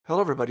Hello,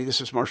 everybody. This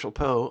is Marshall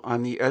Poe.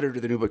 I'm the editor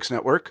of the New Books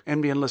Network.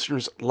 NBN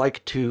listeners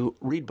like to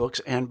read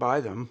books and buy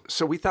them.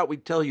 So we thought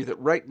we'd tell you that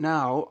right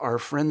now, our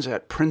friends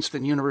at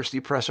Princeton University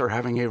Press are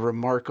having a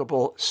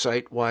remarkable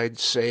site-wide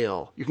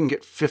sale. You can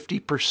get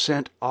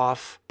 50%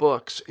 off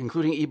books,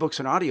 including ebooks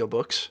and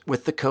audiobooks,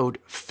 with the code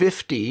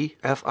 50,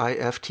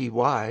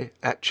 F-I-F-T-Y,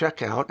 at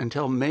checkout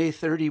until May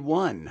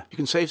 31. You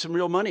can save some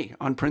real money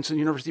on Princeton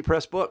University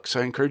Press books.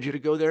 I encourage you to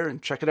go there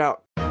and check it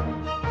out.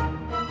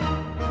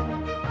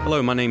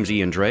 Hello, my name's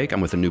Ian Drake.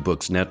 I'm with the New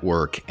Books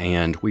Network,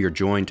 and we are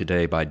joined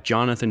today by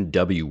Jonathan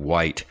W.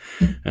 White,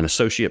 an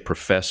associate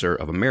professor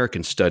of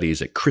American Studies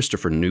at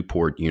Christopher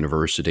Newport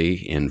University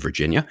in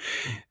Virginia,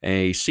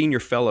 a senior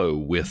fellow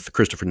with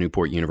Christopher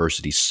Newport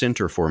University's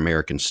Center for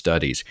American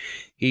Studies.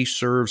 He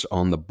serves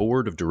on the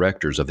board of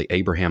directors of the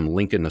Abraham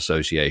Lincoln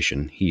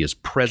Association. He is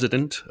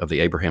president of the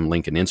Abraham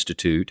Lincoln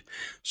Institute,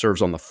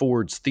 serves on the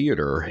Ford's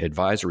Theater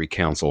Advisory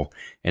Council,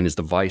 and is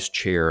the vice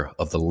chair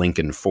of the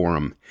Lincoln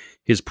Forum.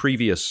 His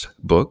previous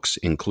books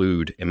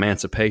include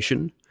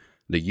Emancipation,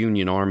 The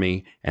Union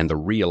Army, and the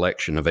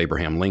Re-Election of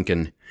Abraham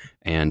Lincoln,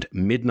 and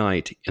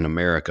Midnight in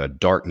America,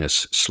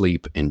 Darkness,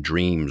 Sleep, and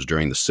Dreams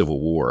During the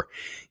Civil War.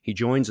 He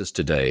joins us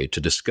today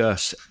to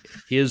discuss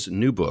his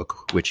new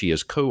book, which he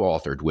has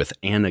co-authored with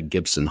Anna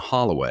Gibson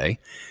Holloway.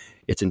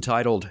 It's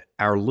entitled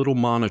Our Little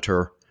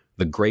Monitor,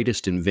 The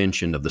Greatest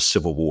Invention of the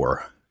Civil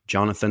War.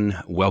 Jonathan,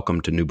 welcome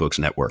to New Books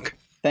Network.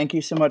 Thank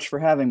you so much for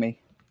having me.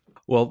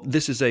 Well,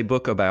 this is a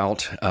book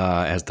about,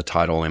 as the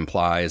title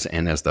implies,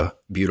 and as the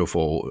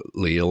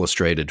beautifully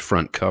illustrated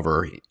front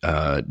cover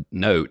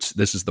notes,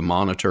 this is the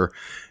Monitor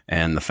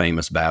and the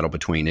famous battle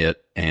between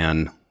it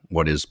and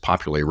what is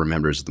popularly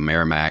remembered as the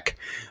Merrimack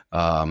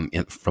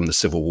from the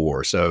Civil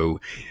War. So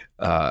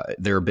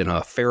there have been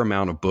a fair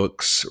amount of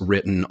books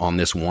written on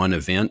this one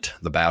event,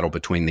 the battle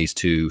between these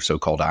two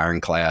so-called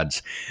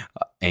ironclads,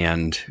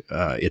 and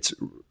it's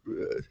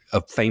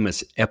a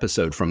famous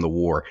episode from the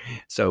war.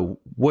 So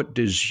what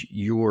does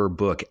your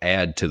book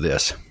add to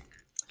this?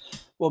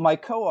 Well, my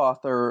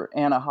co-author,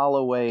 Anna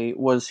Holloway,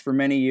 was for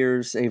many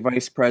years a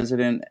vice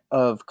president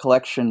of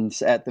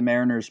collections at the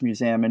Mariners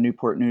Museum in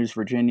Newport News,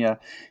 Virginia.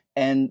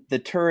 And the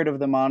turret of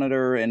the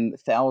Monitor and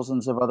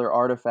thousands of other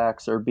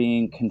artifacts are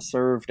being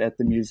conserved at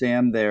the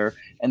museum there.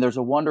 And there's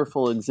a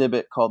wonderful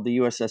exhibit called the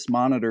USS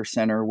Monitor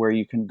Center where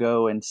you can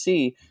go and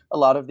see a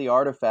lot of the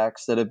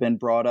artifacts that have been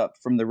brought up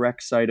from the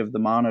wreck site of the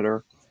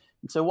Monitor.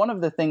 And so one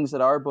of the things that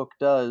our book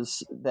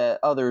does that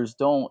others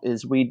don't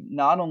is we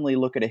not only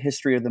look at a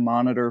history of the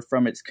Monitor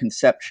from its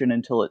conception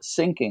until its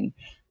sinking,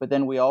 but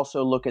then we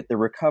also look at the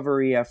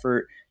recovery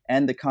effort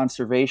and the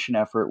conservation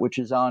effort, which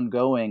is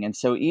ongoing. And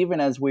so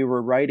even as we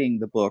were writing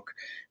the book,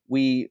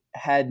 we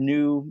had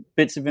new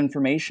bits of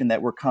information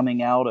that were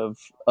coming out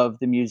of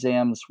the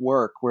museum's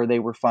work, where they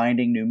were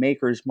finding new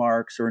maker's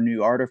marks or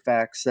new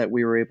artifacts that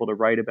we were able to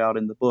write about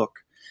in the book.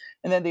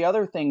 And then the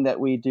other thing that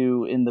we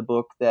do in the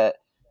book that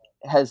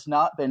has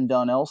not been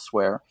done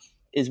elsewhere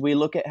is we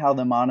look at how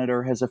the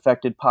Monitor has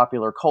affected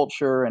popular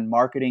culture and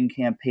marketing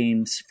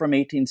campaigns from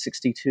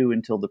 1862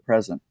 until the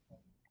present.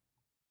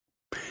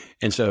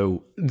 And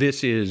so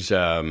this is,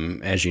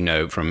 as you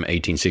know, from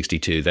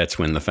 1862. That's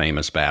when the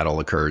famous battle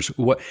occurs.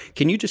 What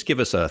can you just give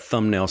us a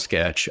thumbnail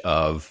sketch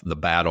of the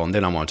battle, and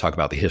then I want to talk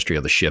about the history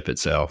of the ship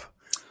itself?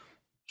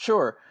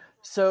 Sure.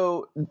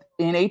 So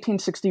in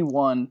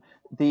 1861,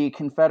 the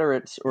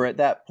Confederates, or at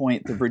that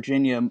point, the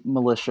Virginia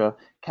militia,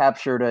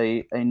 captured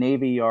a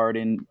Navy yard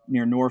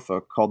near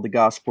Norfolk called the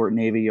Gosport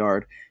Navy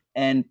Yard.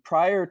 And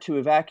prior to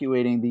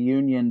evacuating, the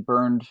Union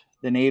burned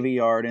the Navy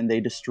Yard and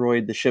they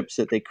destroyed the ships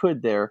that they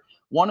could there.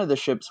 One of the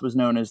ships was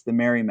known as the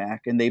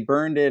Merrimack, and they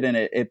burned it, and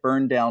it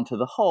burned down to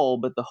the hull,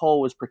 but the hull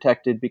was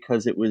protected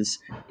because it was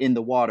in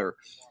the water.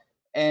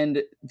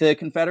 And the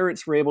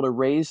Confederates were able to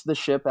raise the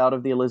ship out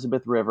of the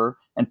Elizabeth River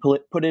and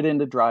put it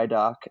into dry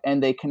dock,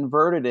 and they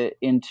converted it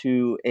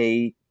into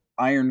a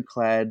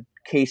ironclad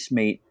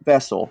casemate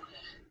vessel.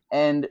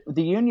 And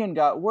the Union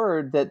got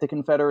word that the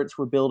Confederates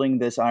were building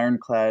this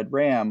ironclad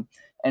ram,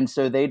 and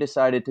so they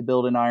decided to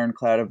build an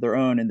ironclad of their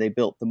own, and they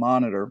built the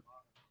Monitor.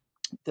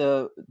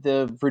 The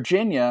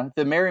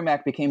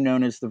Merrimack became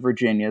known as the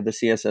Virginia, the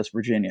CSS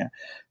Virginia.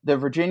 The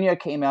Virginia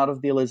came out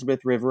of the Elizabeth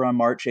River on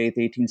March 8,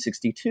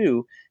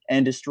 1862,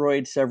 and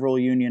destroyed several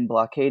Union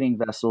blockading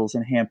vessels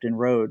in Hampton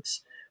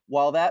Roads.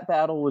 While that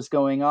battle was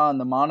going on,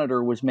 the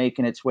Monitor was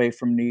making its way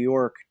from New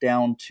York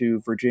down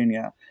to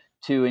Virginia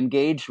to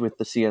engage with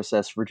the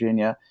CSS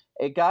Virginia.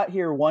 It got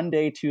here one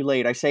day too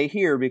late. I say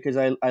here because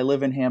I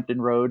live in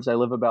Hampton Roads. I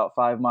live about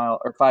 5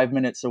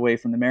 minutes away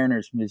from the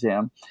Mariners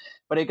Museum.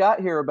 But it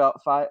got here about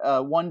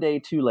one day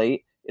too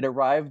late. It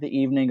arrived the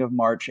evening of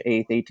March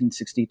 8th,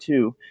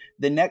 1862.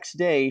 The next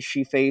day,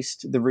 she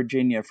faced the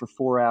Virginia for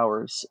 4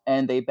 hours,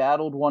 and they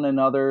battled one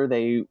another.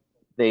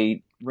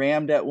 They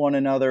rammed at one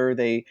another.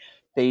 They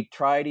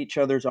tried each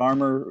other's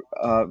armor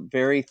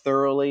very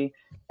thoroughly,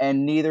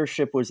 and neither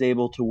ship was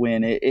able to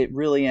win. It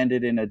really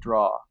ended in a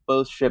draw.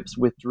 Both ships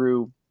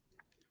withdrew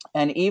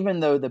And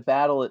even though the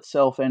battle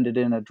itself ended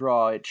in a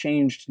draw, it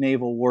changed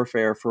naval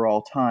warfare for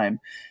all time.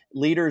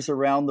 Leaders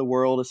around the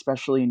world,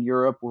 especially in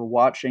Europe, were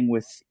watching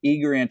with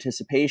eager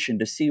anticipation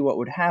to see what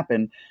would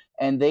happen.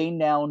 And they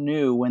now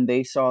knew, when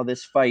they saw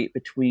this fight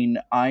between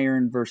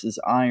iron versus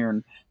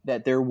iron,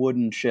 that their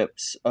wooden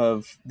ships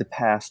of the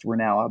past were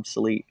now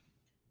obsolete.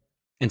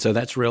 And so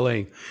that's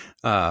really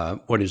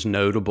what is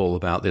notable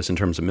about this in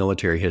terms of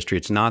military history.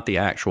 It's not the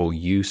actual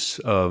use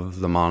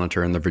of the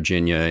Monitor and the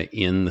Virginia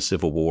in the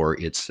Civil War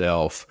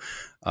itself,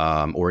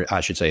 or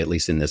I should say at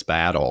least in this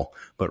battle,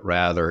 but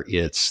rather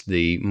it's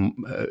the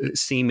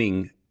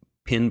seeming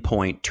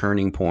pinpoint,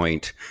 turning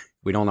point.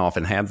 We don't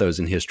often have those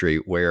in history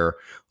where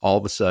all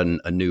of a sudden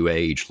a new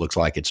age looks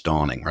like it's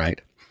dawning,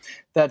 right?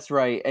 That's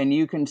right. And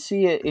you can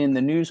see it in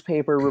the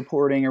newspaper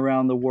reporting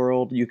around the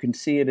world. You can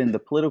see it in the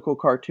political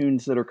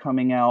cartoons that are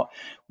coming out.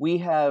 We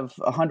have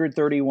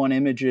 131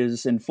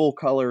 images in full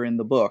color in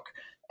the book.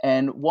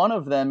 And one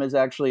of them is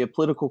actually a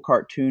political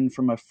cartoon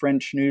from a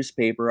French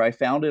newspaper. I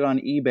found it on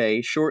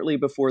eBay shortly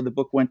before the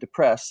book went to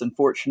press, and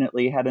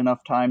fortunately had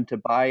enough time to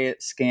buy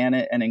it, scan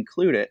it, and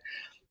include it.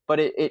 But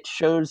it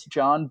shows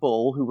John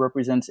Bull, who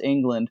represents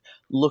England,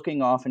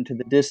 looking off into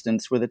the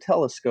distance with a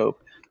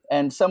telescope.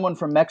 And someone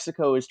from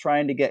Mexico is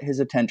trying to get his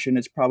attention.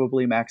 It's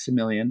probably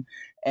Maximilian.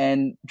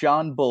 And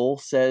John Bull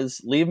says,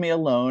 "Leave me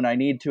alone. I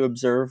need to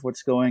observe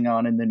what's going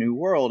on in the New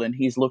World." And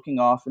he's looking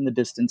off in the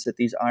distance at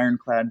these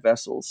ironclad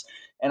vessels.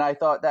 And I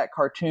thought that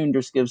cartoon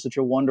just gives such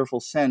a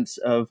wonderful sense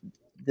of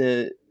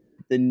the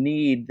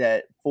need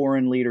that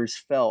foreign leaders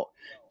felt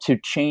to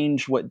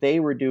change what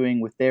they were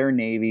doing with their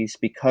navies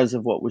because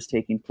of what was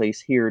taking place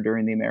here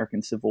during the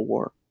American Civil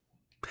War.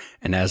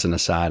 And as an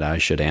aside, I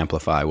should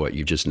amplify what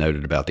you just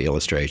noted about the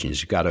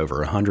illustrations. You've got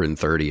over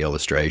 130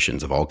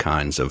 illustrations of all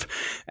kinds of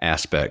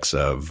aspects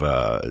of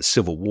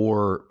Civil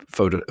War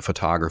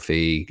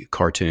photography,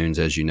 cartoons,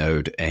 as you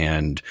note,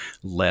 and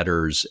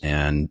letters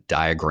and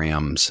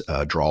diagrams,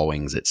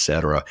 drawings,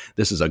 etc.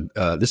 This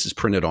is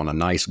printed on a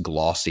nice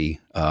glossy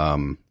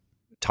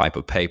type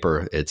of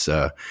paper. It's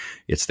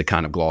the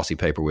kind of glossy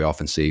paper we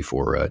often see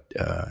for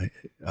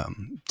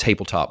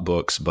tabletop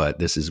books, but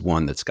this is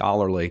one that's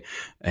scholarly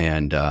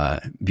and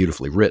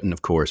beautifully written,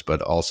 of course,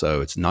 but also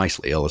it's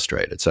nicely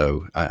illustrated.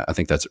 So I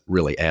think that's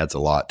really adds a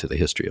lot to the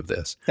history of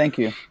this. Thank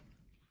you.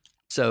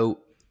 So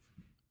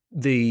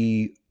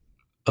the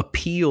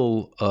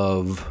appeal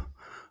of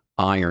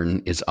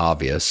iron is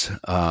obvious,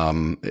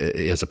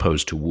 as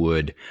opposed to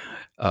wood.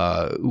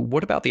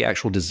 What about the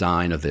actual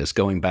design of this,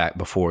 going back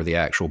before the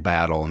actual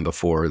battle and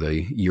before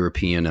the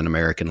European and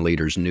American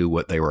leaders knew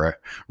what they were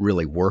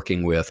really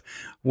working with?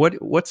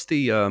 What's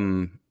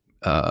the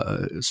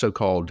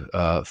so-called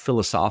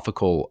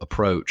philosophical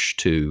approach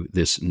to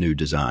this new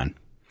design?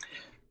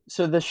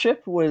 So the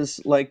ship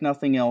was like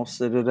nothing else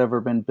that had ever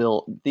been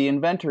built. The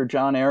inventor,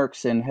 John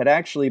Ericsson, had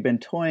actually been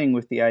toying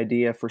with the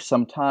idea for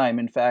some time.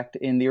 In fact,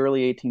 in the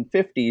early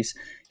 1850s,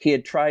 he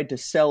had tried to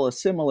sell a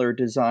similar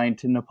design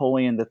to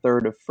Napoleon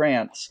III of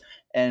France,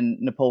 and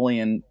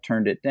Napoleon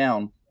turned it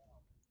down.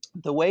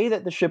 The way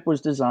that the ship was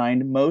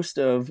designed, most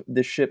of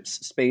the ship's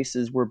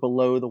spaces were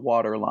below the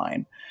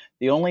waterline.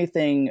 The only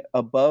thing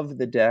above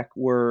the deck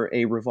were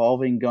a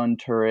revolving gun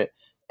turret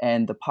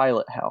and the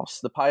pilot house.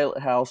 The pilot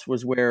house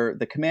was where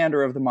the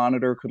commander of the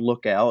Monitor could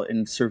look out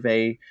and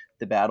survey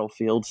the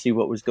battlefield, see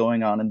what was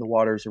going on in the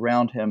waters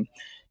around him.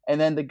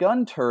 And then the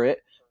gun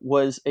turret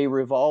was a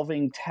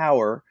revolving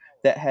tower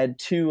that had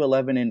two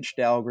 11-inch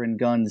Dahlgren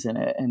guns in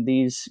it. And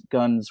these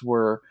guns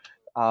were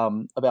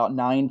about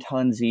 9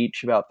 tons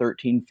each, about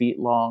 13 feet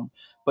long.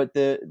 But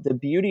the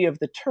beauty of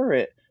the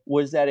turret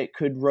was that it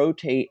could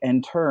rotate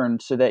and turn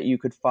so that you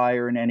could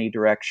fire in any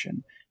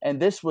direction. And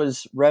this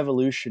was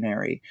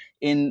revolutionary.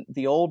 In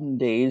the olden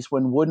days,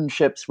 when wooden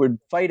ships would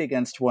fight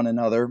against one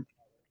another,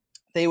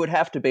 they would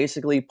have to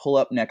basically pull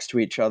up next to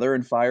each other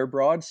and fire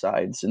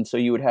broadsides. And so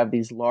you would have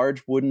these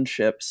large wooden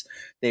ships.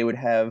 They would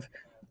have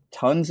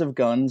tons of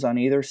guns on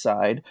either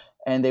side,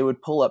 and they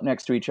would pull up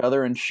next to each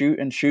other and shoot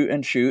and shoot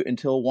and shoot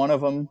until one of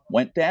them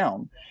went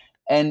down.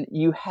 And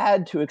you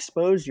had to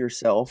expose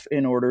yourself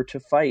in order to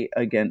fight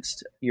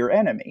against your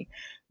enemy.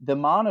 The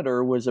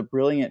Monitor was a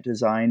brilliant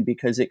design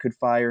because it could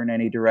fire in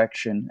any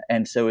direction,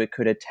 and so it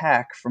could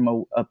attack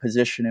from a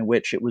position in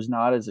which it was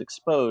not as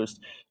exposed.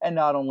 And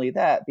not only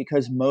that,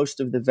 because most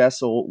of the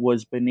vessel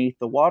was beneath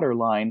the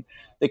waterline,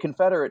 the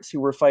Confederates who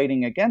were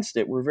fighting against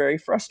it were very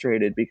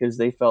frustrated because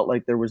they felt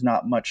like there was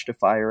not much to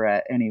fire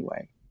at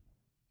anyway.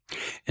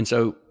 And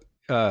so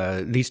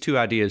these two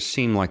ideas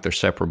seem like they're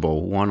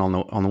separable. One, on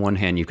the one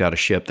hand, you've got a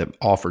ship that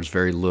offers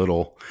very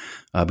little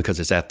because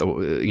it's at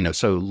the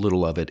so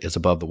little of it is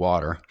above the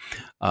water.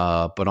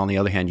 But on the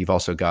other hand, you've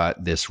also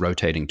got this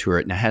rotating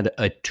turret. Now, had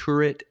a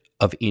turret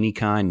of any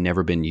kind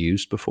never been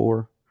used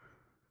before?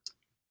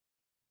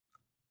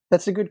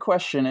 That's a good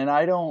question, and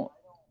I don't.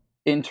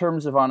 In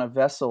terms of on a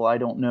vessel, I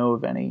don't know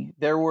of any.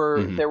 There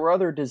were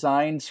other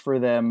designs for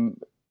them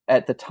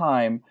at the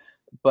time,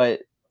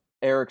 but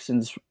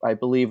Ericsson's, I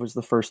believe, was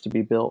the first to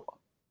be built.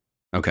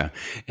 Okay.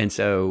 And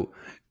so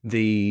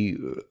the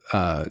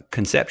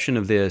conception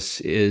of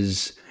this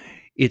is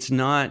it's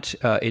not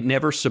it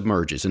never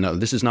submerges. And no,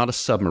 this is not a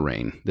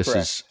submarine.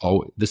 This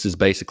is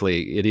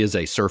basically, it is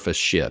a surface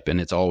ship,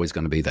 and it's always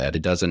going to be that.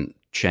 It doesn't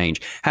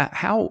change.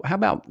 How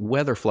about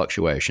weather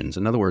fluctuations?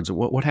 In other words,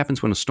 what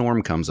happens when a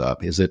storm comes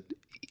up? Is it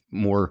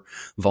more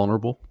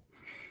vulnerable?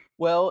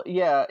 Well,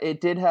 yeah, it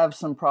did have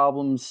some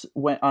problems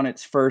on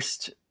its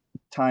first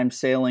time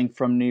sailing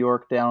from New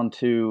York down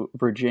to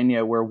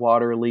Virginia, where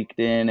water leaked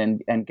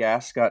in and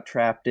gas got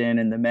trapped in,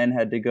 and the men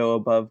had to go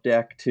above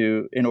deck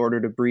in order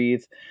to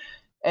breathe.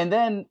 And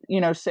then,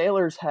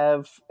 sailors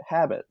have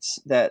habits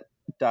that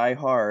die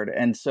hard.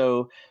 And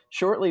so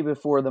shortly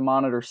before the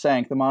Monitor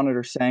sank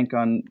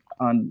on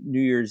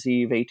New Year's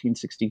Eve,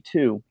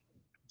 1862.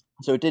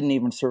 So it didn't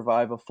even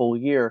survive a full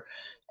year.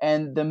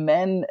 And the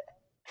men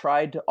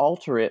tried to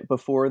alter it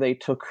before they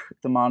took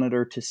the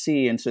Monitor to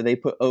sea. And so they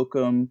put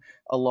oakum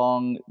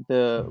along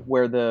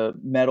where the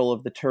metal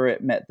of the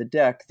turret met the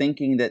deck,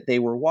 thinking that they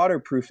were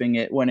waterproofing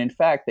it, when in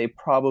fact they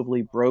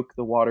probably broke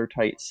the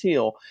watertight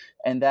seal.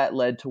 And that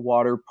led to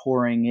water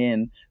pouring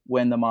in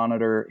when the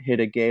Monitor hit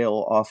a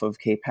gale off of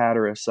Cape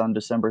Hatteras on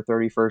December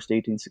 31st,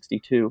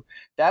 1862.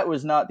 That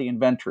was not the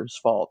inventor's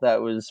fault.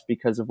 That was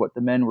because of what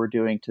the men were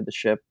doing to the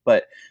ship.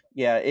 But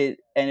yeah, it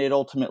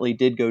ultimately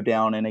did go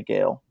down in a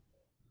gale.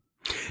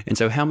 And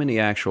so how many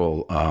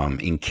actual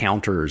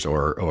encounters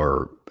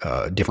or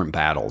different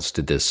battles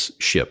did this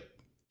ship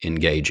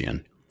engage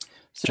in?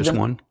 So Just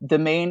one? The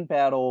main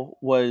battle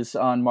was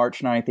on March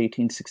 9th,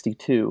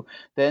 1862.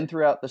 Then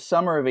throughout the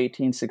summer of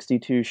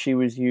 1862, she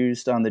was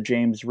used on the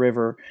James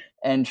River,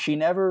 and she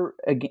never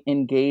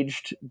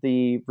engaged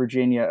the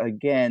Virginia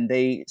again.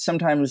 They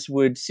sometimes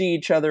would see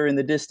each other in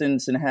the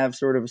distance and have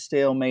sort of a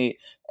stalemate,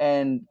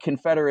 and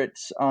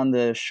Confederates on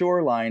the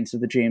shorelines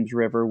of the James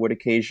River would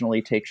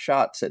occasionally take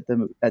shots at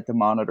the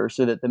Monitor,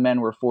 so that the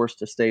men were forced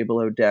to stay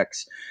below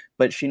decks.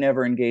 But she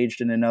never engaged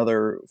in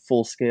another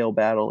full-scale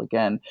battle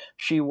again.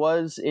 She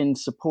was in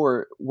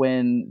support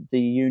when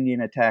the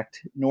Union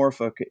attacked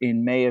Norfolk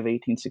in May of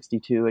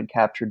 1862 and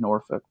captured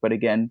Norfolk, but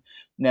again,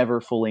 never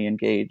fully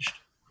engaged.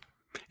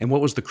 And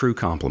what was the crew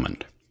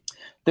complement?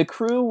 The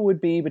crew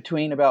would be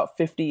between about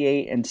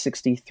 58 and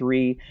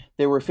 63.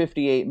 There were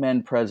 58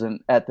 men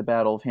present at the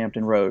Battle of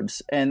Hampton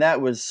Roads, and that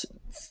was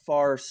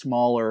far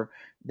smaller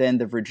than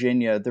the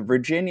Virginia. The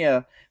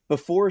Virginia,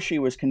 before she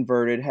was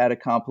converted, had a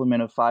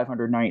complement of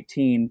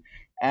 519.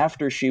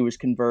 After she was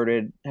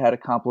converted, had a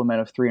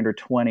complement of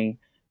 320.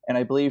 And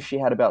I believe she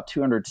had about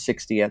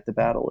 260 at the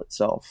battle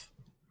itself.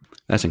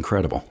 That's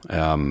incredible.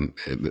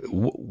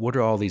 What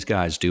are all these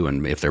guys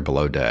doing if they're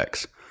below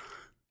decks?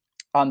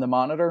 On the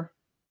Monitor?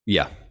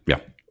 Yeah.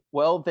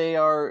 Well,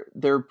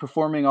 they're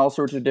performing all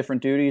sorts of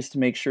different duties to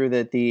make sure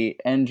that the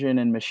engine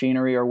and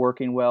machinery are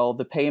working well.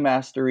 The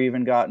paymaster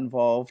even got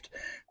involved.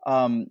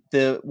 One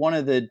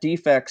of the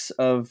defects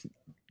of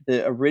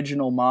the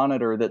original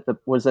Monitor that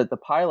was at the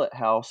pilot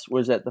house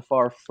was at the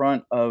far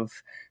front of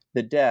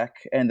the deck,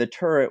 and the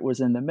turret was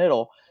in the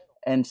middle.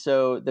 And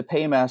so the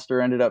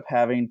paymaster ended up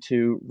having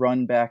to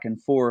run back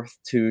and forth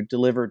to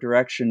deliver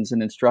directions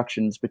and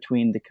instructions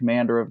between the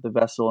commander of the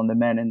vessel and the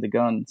men in the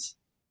guns.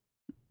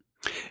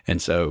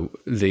 And so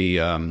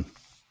I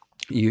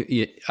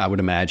would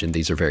imagine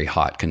these are very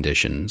hot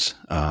conditions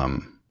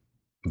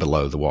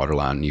below the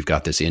waterline. You've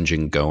got this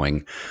engine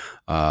going.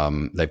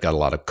 They've got a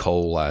lot of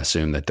coal, I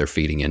assume, that they're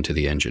feeding into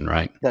the engine,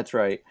 right? That's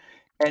right.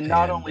 And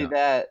not only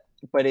that,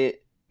 but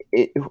it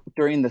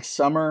during the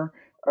summer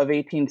of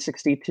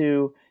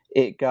 1862,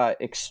 it got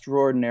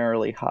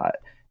extraordinarily hot.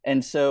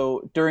 And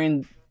so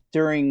during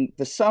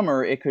the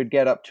summer, it could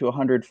get up to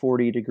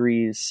 140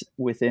 degrees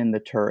within the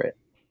turret.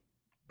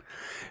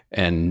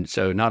 And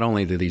so not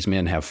only do these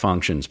men have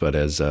functions, but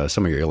as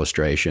some of your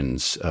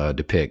illustrations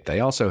depict,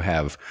 they also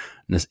have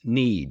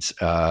needs.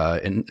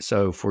 And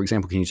so, for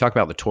example, can you talk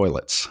about the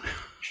toilets?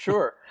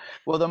 Sure.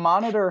 Well, the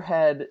Monitor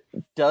had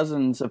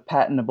dozens of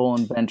patentable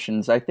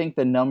inventions. I think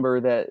the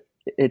number that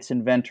its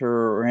inventor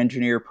or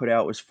engineer put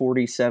out was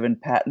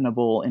 47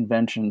 patentable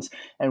inventions.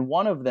 And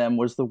one of them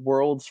was the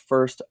world's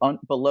first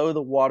below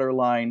the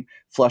waterline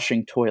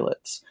flushing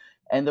toilets.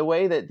 And the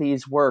way that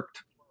these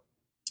worked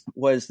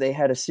was they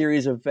had a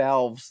series of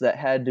valves that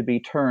had to be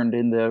turned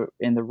in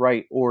the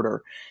right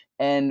order.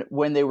 And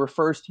when they were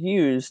first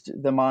used,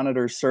 the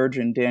Monitor's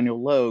surgeon,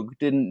 Daniel Logue,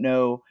 didn't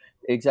know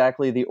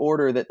exactly the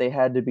order that they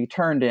had to be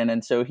turned in.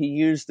 And so he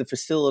used the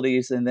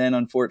facilities and then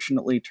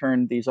unfortunately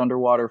turned these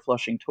underwater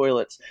flushing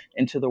toilets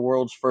into the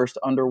world's first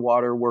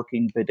underwater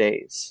working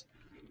bidets.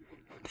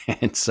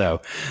 And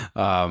so,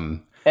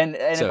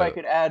 if I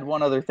could add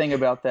one other thing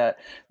about that,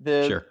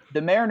 the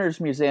Mariners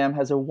Museum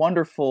has a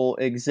wonderful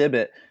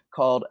exhibit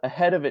called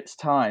Ahead of Its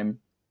Time.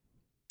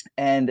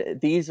 And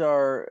these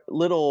are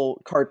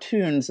little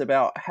cartoons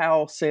about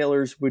how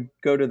sailors would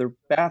go to the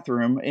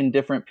bathroom in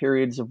different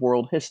periods of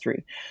world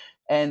history.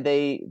 And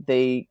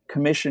they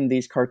commissioned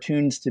these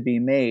cartoons to be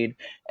made.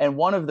 And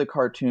one of the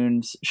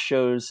cartoons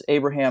shows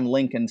Abraham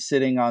Lincoln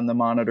sitting on the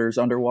Monitor's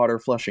underwater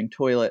flushing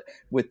toilet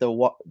with the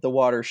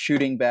water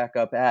shooting back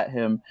up at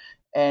him.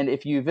 And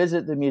if you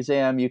visit the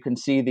museum, you can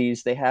see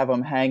these. They have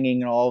them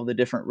hanging in all of the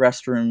different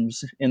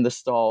restrooms in the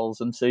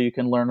stalls. And so you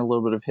can learn a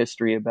little bit of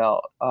history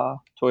about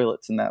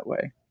toilets in that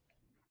way.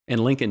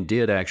 And Lincoln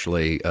did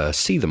actually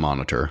see the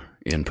monitor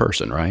in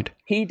person, right?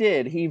 He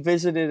did. He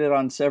visited it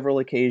on several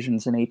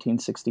occasions in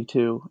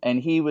 1862,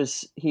 and he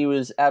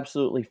was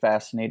absolutely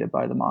fascinated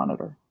by the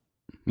monitor.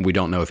 We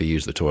don't know if he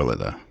used the toilet,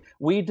 though.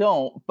 We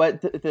don't,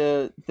 but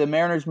the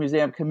Mariners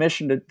Museum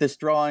commissioned this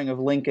drawing of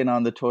Lincoln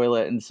on the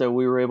toilet, and so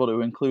we were able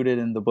to include it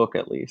in the book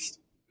at least.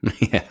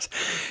 Yes.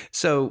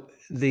 So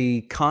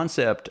the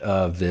concept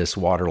of this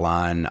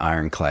waterline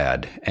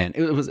ironclad, and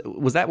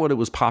was that what it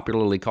was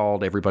popularly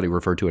called? Everybody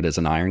referred to it as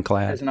an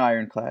ironclad? As an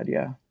ironclad,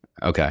 yeah.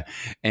 Okay.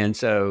 And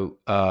so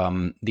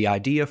the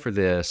idea for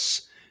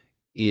this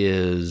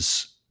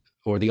is,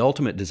 or the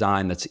ultimate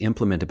design that's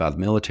implemented by the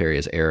military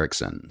is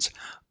Ericsson's.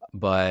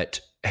 But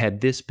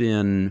had this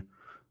been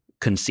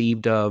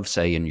conceived of,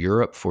 say, in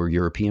Europe for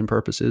European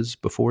purposes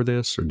before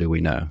this, or do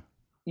we know?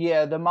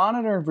 Yeah, the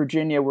Monitor and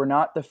Virginia were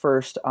not the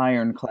first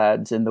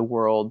ironclads in the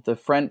world. The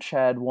French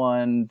had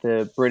one,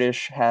 the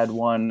British had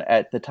one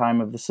at the time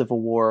of the Civil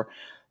War,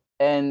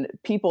 and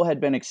people had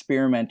been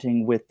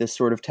experimenting with this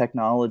sort of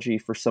technology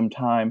for some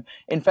time.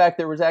 In fact,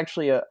 there was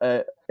actually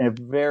a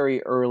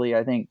very early,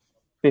 I think,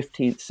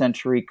 15th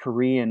century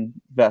Korean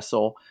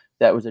vessel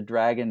that was a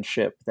dragon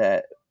ship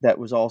that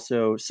was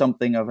also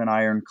something of an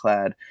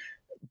ironclad.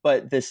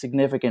 But the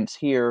significance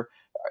here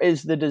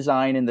is the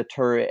design in the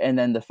turret, and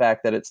then the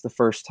fact that it's the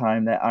first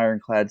time that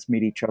ironclads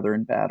meet each other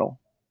in battle.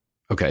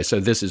 Okay,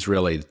 so this is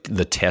really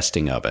the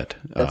testing of it.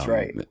 That's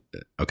right.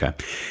 Okay,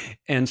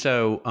 and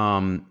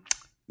so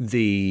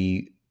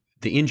the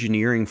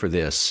engineering for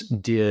this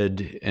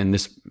did, and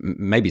this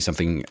may be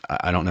something,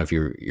 I don't know if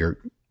you're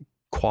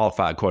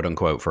qualified, quote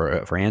unquote,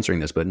 for answering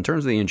this, but in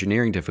terms of the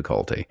engineering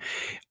difficulty,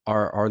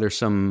 are there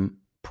some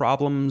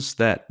problems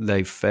that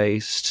they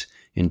faced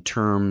in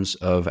terms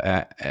of,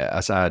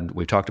 aside,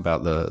 we've talked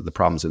about the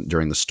problems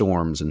during the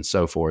storms and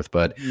so forth,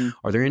 but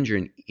are there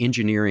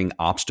engineering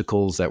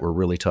obstacles that were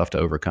really tough to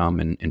overcome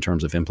in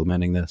terms of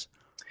implementing this?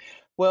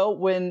 Well,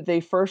 when they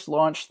first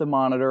launched the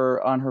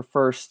Monitor on her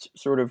first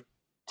sort of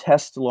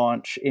test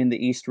launch in the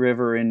East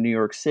River in New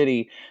York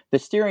City, the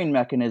steering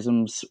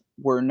mechanisms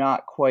were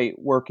not quite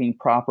working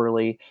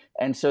properly.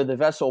 And so the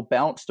vessel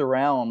bounced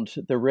around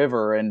the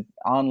river, and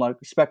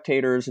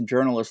spectators and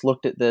journalists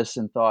looked at this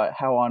and thought,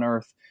 how on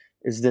earth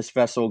is this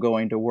vessel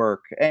going to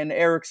work? And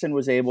Ericsson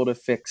was able to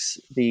fix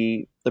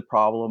the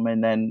problem,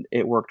 and then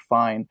it worked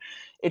fine.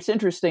 It's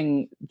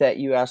interesting that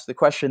you asked the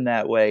question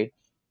that way.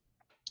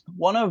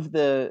 One of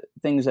the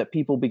things that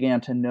people began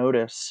to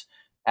notice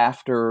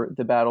after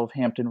the Battle of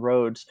Hampton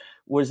Roads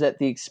was that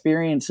the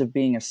experience of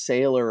being a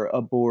sailor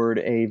aboard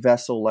a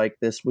vessel like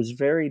this was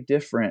very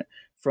different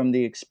from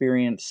the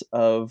experience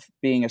of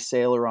being a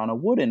sailor on a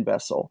wooden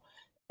vessel.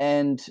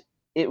 And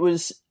it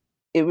was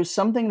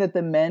something that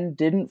the men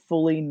didn't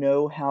fully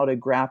know how to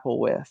grapple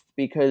with,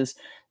 because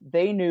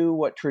they knew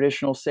what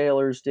traditional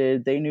sailors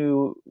did. They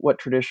knew what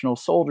traditional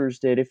soldiers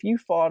did. If you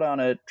fought on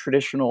a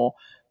traditional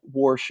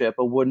warship,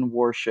 a wooden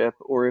warship,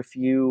 or if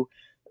you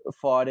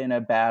fought in a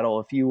battle,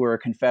 if you were a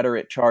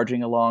Confederate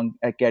charging along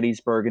at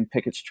Gettysburg in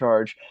Pickett's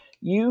Charge,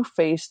 you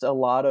faced a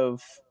lot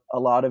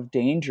of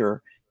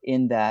danger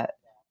in that.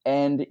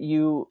 And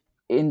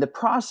in the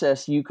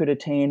process, you could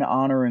attain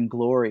honor and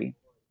glory.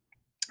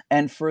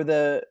 And for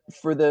the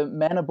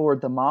men aboard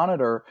the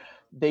Monitor,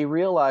 they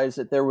realized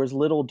that there was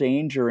little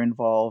danger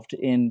involved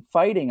in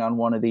fighting on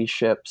one of these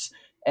ships,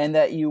 and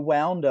that you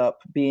wound up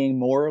being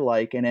more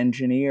like an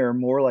engineer,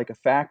 more like a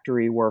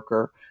factory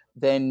worker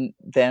than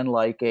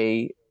like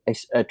a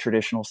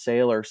traditional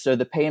sailor. So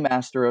the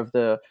paymaster of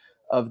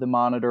the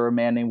Monitor, a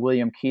man named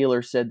William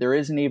Keeler, said there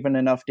isn't even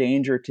enough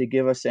danger to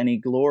give us any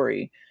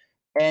glory.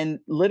 And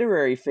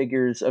literary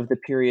figures of the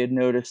period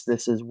noticed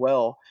this as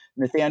well.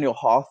 Nathaniel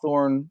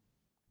Hawthorne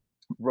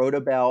wrote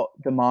about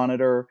the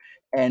Monitor,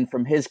 and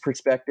from his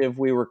perspective,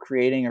 we were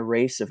creating a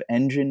race of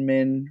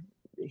enginemen.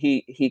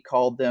 He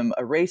called them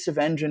a race of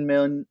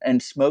enginemen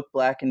and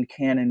smoke-blackened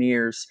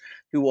cannoneers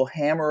who will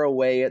hammer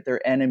away at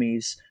their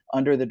enemies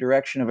under the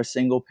direction of a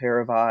single pair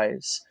of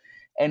eyes.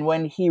 And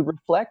when he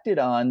reflected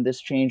on this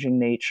changing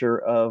nature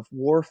of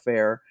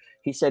warfare,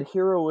 he said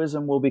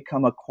heroism will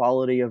become a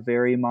quality of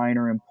very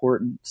minor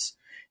importance.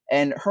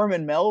 And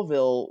Herman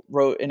Melville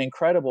wrote an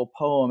incredible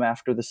poem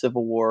after the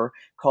Civil War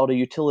called A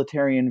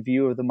Utilitarian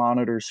View of the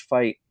Monitor's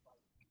Fight.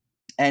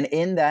 And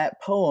in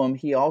that poem,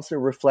 he also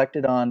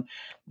reflected on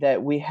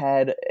that we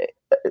had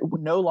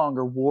no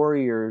longer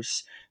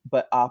warriors,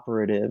 but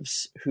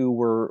operatives who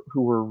were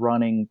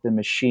running the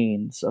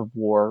machines of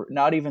war,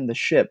 not even the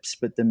ships,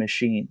 but the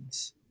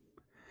machines.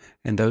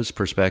 And those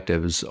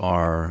perspectives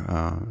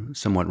are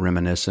somewhat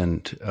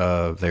reminiscent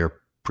of their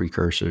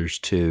precursors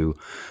to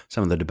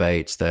some of the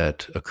debates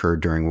that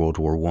occurred during World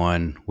War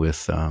I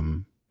with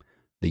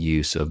the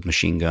use of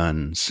machine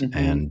guns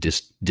and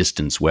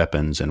distance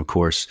weapons. And of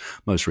course,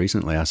 most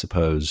recently, I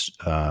suppose,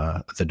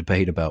 the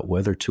debate about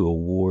whether to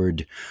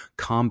award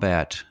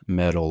combat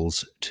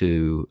medals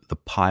to the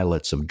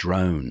pilots of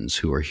drones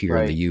who are here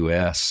in the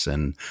U.S.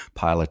 and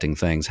piloting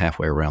things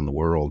halfway around the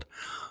world.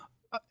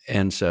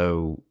 And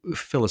so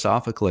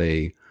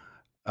philosophically,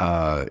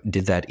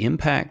 did that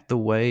impact the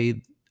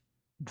way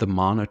the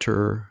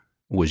Monitor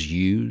was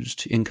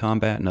used in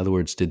combat? In other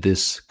words, did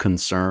this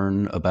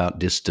concern about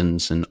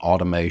distance and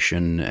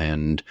automation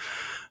and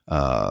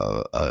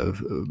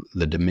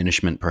the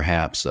diminishment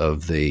perhaps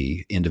of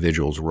the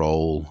individual's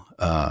role,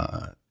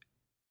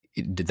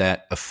 did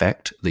that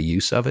affect the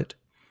use of it?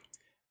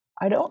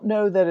 I don't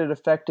know that it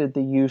affected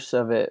the use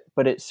of it,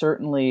 but it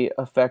certainly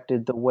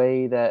affected the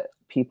way that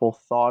people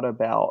thought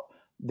about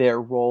their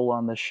role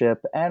on the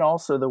ship, and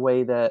also the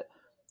way that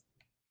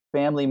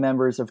family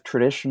members of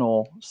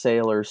traditional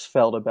sailors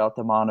felt about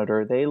the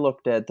Monitor. They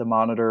looked at the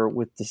Monitor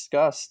with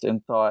disgust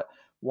and thought,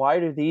 why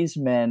do these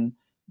men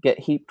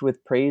get heaped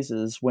with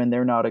praises when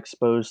they're not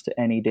exposed to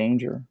any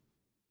danger?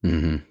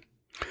 Mm-hmm.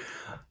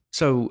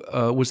 So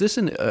was this,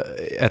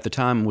 at the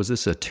time, was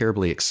this a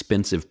terribly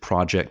expensive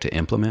project to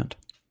implement?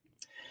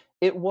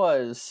 It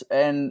was.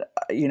 And,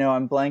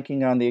 I'm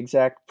blanking on the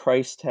exact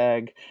price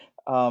tag.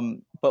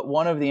 But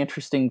one of the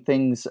interesting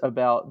things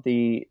about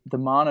the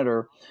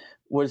Monitor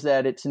was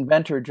that its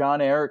inventor,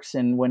 John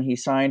Ericsson, when he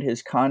signed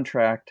his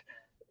contract,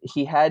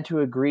 he had to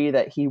agree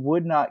that he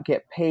would not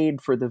get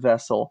paid for the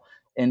vessel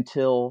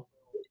until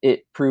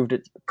it proved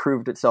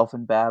itself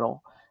in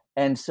battle.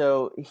 And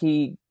so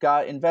he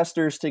got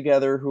investors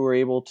together who were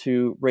able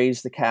to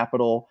raise the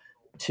capital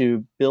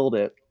to build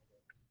it.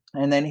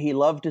 And then he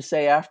loved to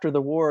say after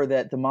the war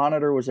that the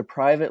Monitor was a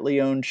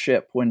privately owned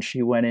ship when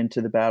she went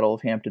into the Battle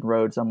of Hampton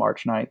Roads on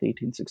March 9th,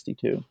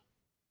 1862.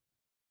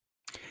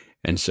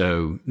 And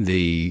so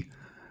the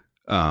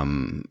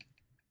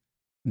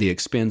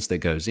expense that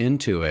goes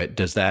into it,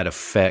 does that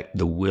affect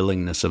the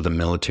willingness of the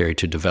military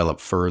to develop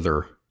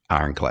further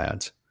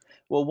ironclads?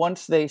 Well,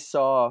 once they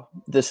saw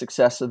the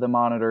success of the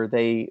Monitor,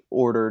 they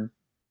ordered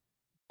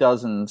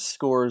dozens,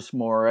 scores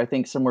more. I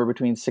think somewhere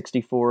between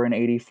 64 and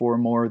 84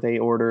 more they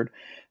ordered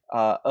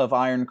of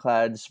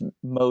ironclads,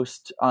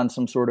 most on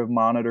some sort of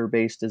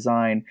Monitor-based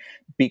design,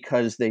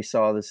 because they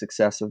saw the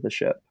success of the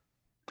ship.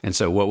 And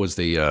so what was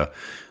the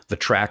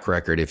track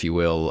record, if you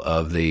will,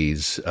 of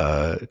these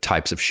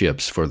types of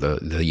ships for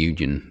the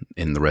Union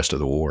in the rest of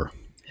the war?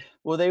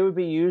 Well, they would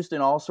be used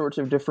in all sorts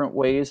of different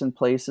ways and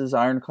places.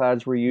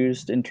 Ironclads were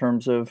used in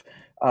terms of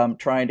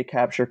trying to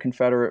capture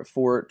Confederate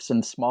forts,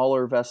 and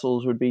smaller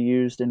vessels would be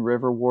used in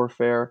river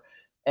warfare.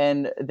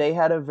 And they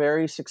had a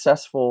very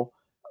successful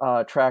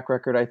track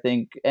record, I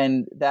think.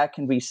 And that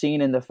can be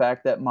seen in the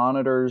fact that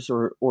Monitors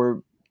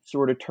or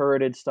sort of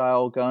turreted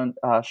style gun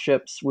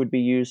ships would be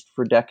used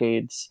for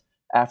decades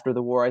after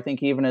the war. I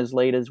think even as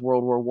late as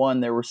World War I,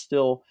 there were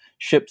still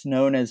ships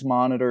known as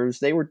Monitors.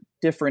 They were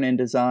different in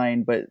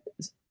design, but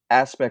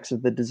aspects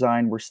of the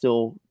design were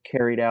still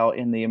carried out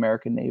in the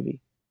American Navy.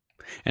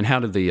 And how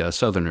did the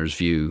Southerners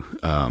view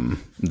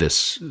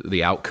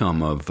the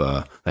outcome of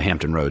the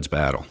Hampton Roads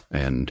battle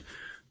and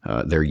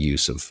their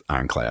use of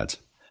ironclads?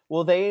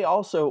 Well, they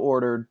also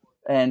ordered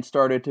and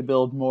started to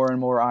build more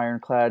and more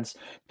ironclads.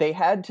 They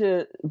had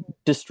to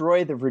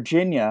destroy the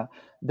Virginia.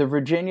 The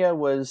Virginia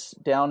was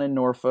down in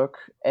Norfolk,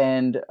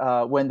 and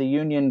when the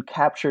Union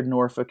captured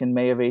Norfolk in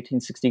May of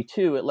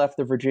 1862, it left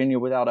the Virginia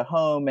without a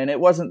home, and it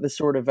wasn't the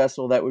sort of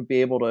vessel that would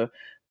be able to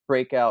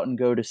break out and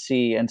go to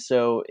sea. And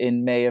so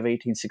in May of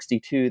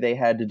 1862, they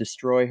had to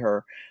destroy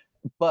her,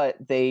 but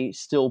they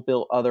still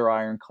built other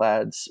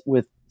ironclads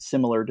with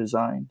similar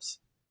designs.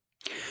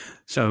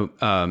 So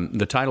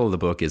the title of the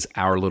book is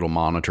Our Little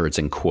Monitor. It's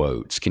in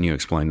quotes. Can you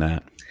explain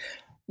that?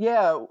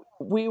 Yeah,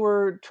 we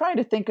were trying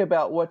to think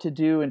about what to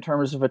do in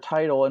terms of a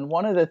title. And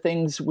one of the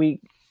things we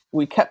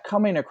kept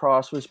coming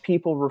across was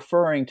people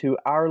referring to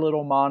Our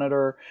Little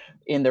Monitor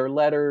in their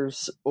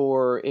letters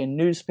or in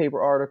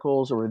newspaper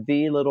articles, or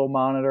The Little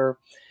Monitor.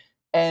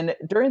 And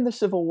during the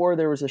Civil War,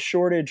 there was a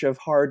shortage of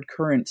hard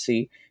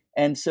currency.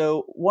 And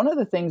so one of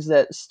the things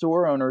that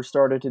store owners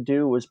started to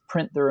do was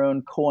print their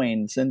own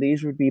coins, and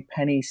these would be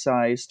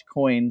penny-sized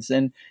coins.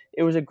 And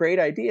it was a great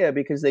idea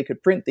because they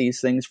could print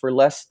these things for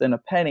less than a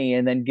penny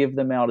and then give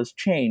them out as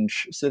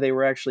change. So they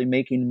were actually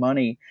making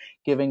money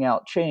giving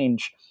out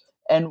change.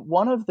 And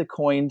one of the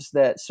coins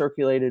that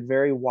circulated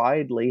very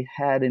widely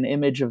had an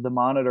image of the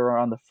Monitor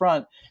on the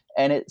front,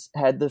 and it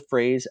had the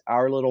phrase,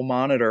 Our Little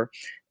Monitor.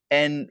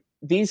 And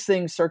these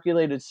things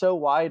circulated so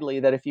widely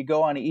that if you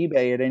go on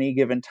eBay at any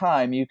given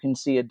time, you can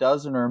see a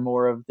dozen or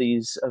more of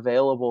these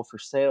available for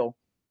sale.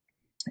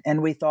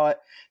 And we thought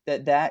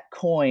that that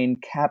coin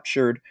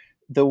captured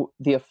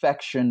the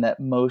affection that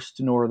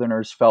most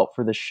Northerners felt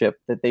for the ship,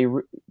 that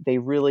they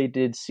really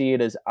did see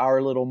it as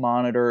Our Little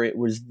Monitor. It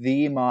was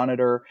the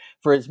Monitor.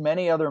 For as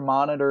many other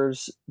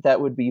Monitors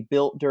that would be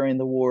built during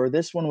the war,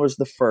 this one was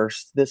the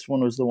first. This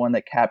one was the one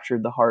that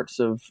captured the hearts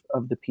of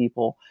the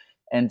people.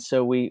 And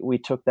so we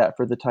took that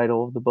for the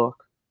title of the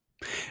book.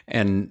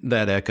 And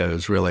that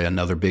echoes really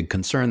another big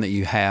concern that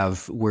you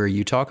have where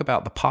you talk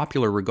about the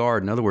popular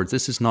regard. In other words,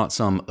 this is not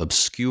some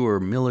obscure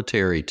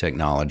military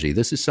technology.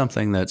 This is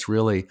something that's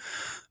really,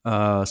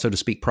 so to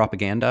speak,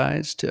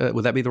 propagandized.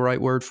 Would that be the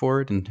right word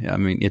for it? And I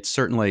mean, it's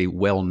certainly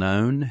well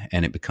known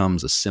and it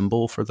becomes a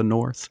symbol for the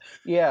North.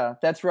 Yeah,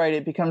 that's right.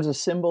 It becomes a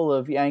symbol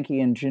of Yankee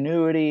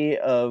ingenuity,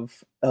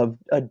 of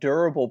a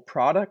durable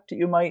product,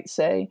 you might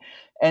say.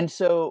 And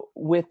so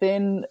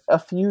within a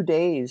few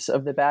days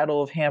of the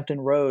Battle of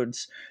Hampton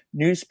Roads,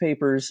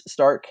 newspapers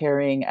start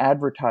carrying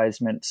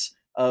advertisements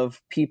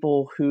of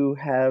people who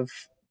have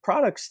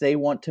products they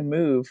want to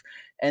move.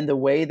 And the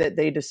way that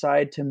they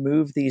decide to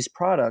move these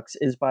products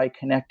is by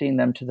connecting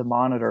them to the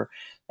Monitor.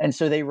 And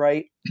so they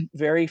write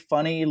very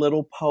funny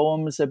little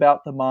poems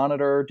about the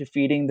Monitor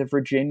defeating the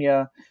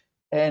Virginia.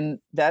 And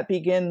that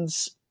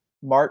begins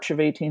March of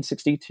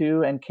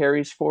 1862 and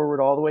carries forward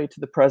all the way to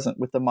the present,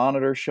 with the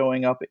Monitor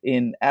showing up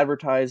in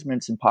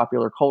advertisements and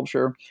popular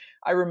culture.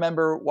 I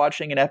remember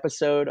watching an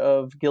episode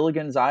of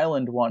Gilligan's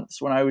Island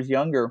once when I was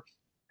younger,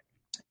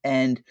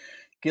 and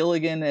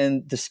Gilligan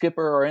and the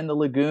skipper are in the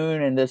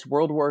lagoon, and this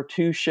World War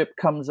II ship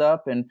comes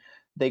up, and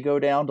they go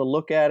down to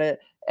look at it.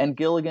 And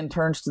Gilligan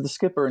turns to the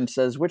skipper and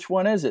says, "Which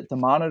one is it, the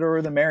Monitor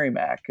or the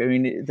Merrimack?" I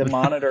mean, the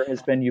Monitor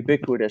has been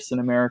ubiquitous in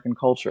American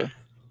culture.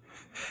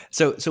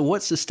 So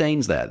what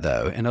sustains that,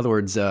 though? In other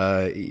words,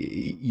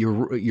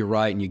 you're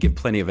right, and you give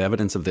plenty of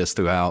evidence of this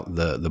throughout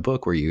the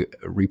book, where you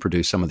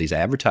reproduce some of these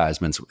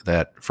advertisements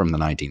that from the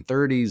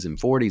 1930s and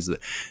 40s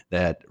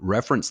that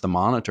reference the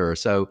Monitor.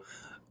 So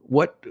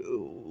what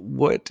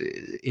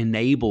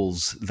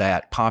enables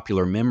that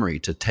popular memory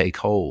to take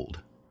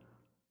hold?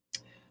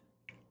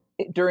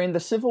 During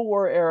the Civil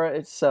War era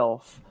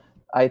itself,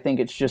 I think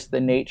it's just the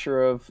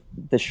nature of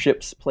the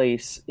ship's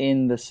place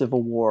in the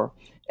Civil War.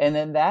 And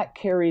then that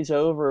carries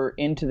over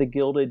into the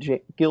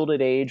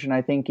Gilded Age, and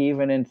I think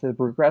even into the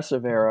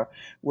Progressive era,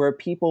 where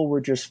people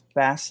were just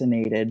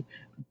fascinated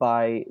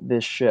by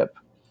this ship.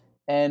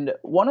 And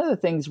one of the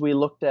things we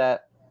looked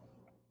at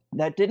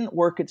that didn't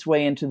work its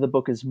way into the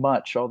book as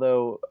much,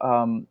 although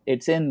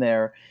it's in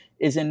there,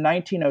 is in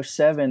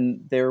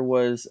 1907, there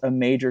was a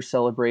major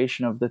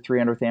celebration of the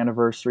 300th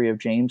anniversary of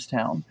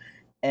Jamestown.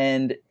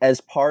 And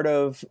as part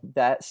of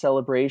that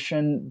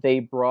celebration, they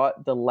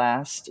brought the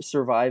last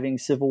surviving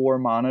Civil War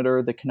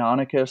Monitor, the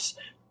Canonicus,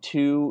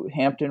 to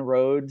Hampton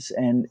Roads,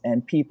 and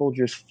people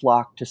just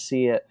flocked to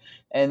see it.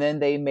 And then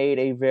they made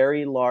a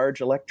very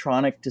large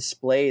electronic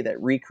display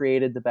that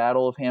recreated the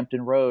Battle of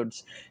Hampton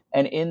Roads.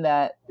 And in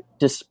that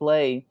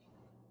display,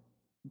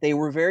 they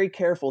were very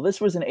careful. This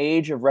was an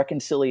age of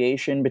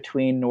reconciliation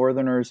between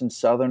Northerners and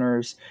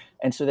Southerners.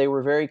 And so they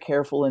were very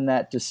careful in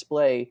that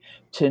display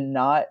to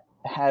not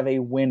have a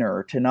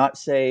winner, to not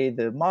say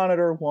the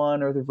Monitor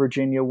won or the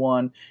Virginia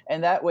won.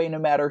 And that way, no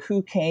matter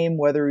who came,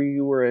 whether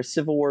you were a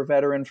Civil War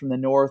veteran from the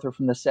North or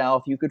from the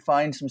South, you could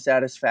find some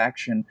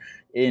satisfaction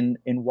in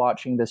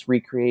watching this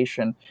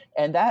recreation.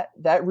 And that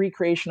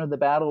recreation of the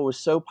battle was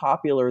so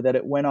popular that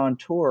it went on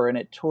tour, and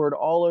it toured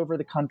all over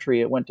the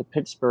country. It went to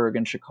Pittsburgh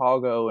and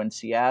Chicago and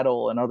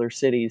Seattle and other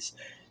cities.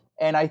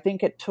 And I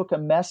think it took a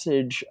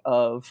message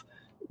of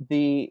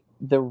the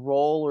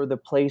role or the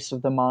place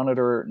of the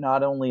Monitor,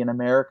 not only in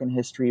American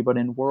history, but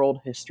in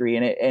world history.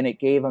 And it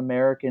gave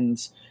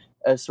Americans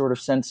a sort of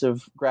sense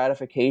of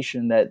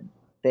gratification that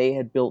they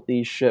had built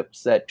these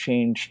ships that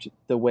changed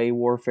the way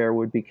warfare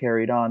would be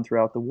carried on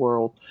throughout the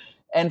world.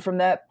 And from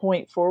that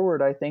point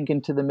forward, I think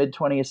into the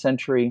mid-20th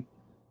century,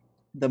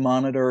 the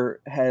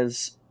Monitor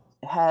has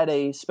had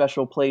a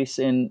special place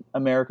in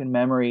American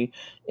memory,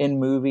 in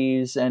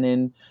movies and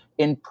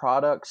in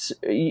products.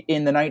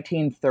 In the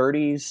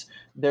 1930s,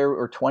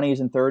 or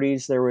 20s and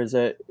 30s, there was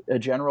a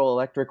General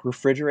Electric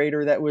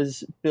refrigerator that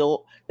was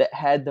built that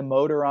had the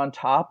motor on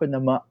top, and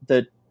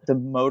the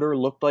motor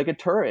looked like a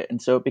turret,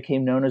 and so it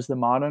became known as the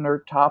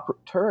Monitor top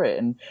turret.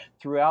 And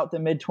throughout the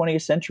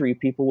mid-20th century,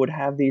 people would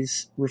have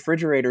these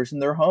refrigerators in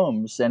their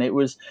homes, and it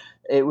was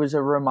a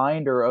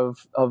reminder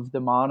of the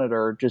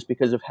Monitor just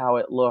because of how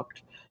it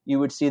looked. You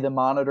would see the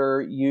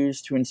Monitor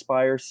used to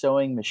inspire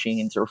sewing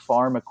machines or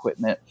farm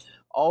equipment,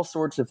 all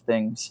sorts of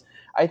things.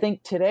 I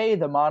think today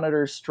the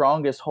Monitor's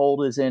strongest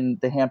hold is in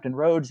the Hampton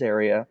Roads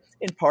area,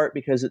 in part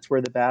because it's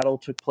where the battle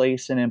took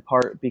place, and in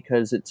part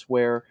because it's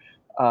where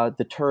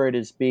the turret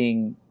is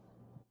being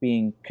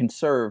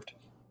conserved.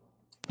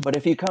 But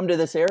if you come to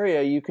this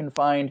area, you can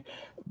find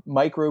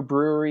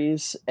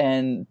microbreweries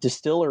and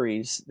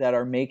distilleries that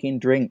are making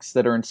drinks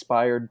that are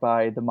inspired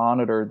by the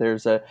Monitor.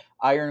 There's a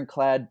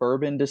Ironclad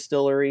bourbon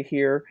distillery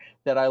here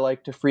that I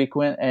like to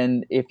frequent,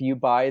 and if you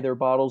buy their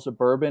bottles of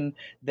bourbon,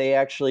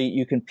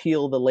 you can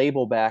peel the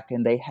label back,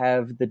 and they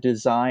have the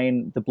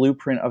design, the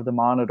blueprint of the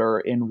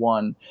Monitor in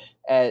one.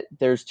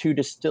 There's two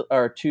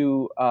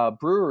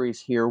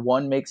breweries here.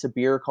 One makes a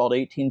beer called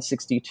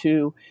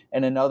 1862,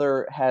 and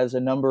another has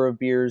a number of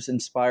beers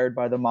inspired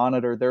by the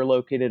Monitor. They're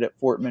located at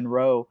Fort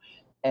Monroe,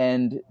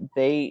 and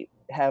they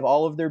have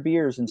all of their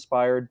beers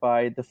inspired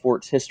by the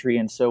fort's history.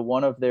 And so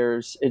one of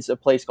theirs is a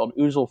place called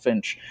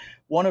Ouzelfinch,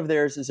 One of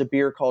theirs is a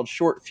beer called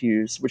Short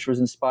Fuse, which was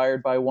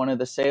inspired by one of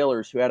the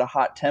sailors who had a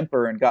hot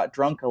temper and got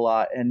drunk a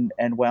lot and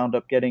wound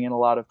up getting in a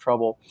lot of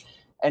trouble.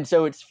 And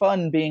so it's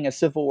fun being a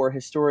Civil War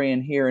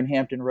historian here in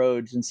Hampton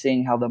Roads and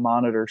seeing how the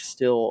Monitor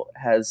still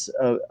has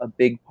a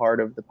big part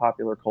of the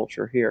popular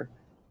culture here,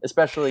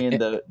 especially in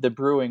the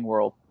brewing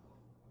world.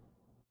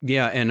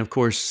 Yeah, and of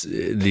course,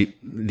 the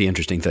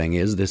interesting thing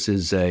is this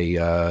is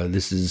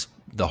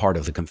the heart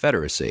of the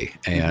Confederacy,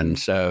 and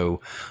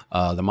so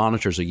the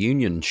Monitor's a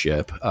Union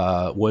ship.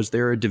 Was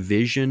there a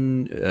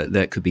division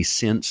that could be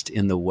sensed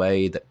in the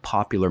way that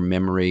popular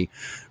memory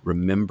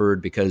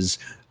remembered? Because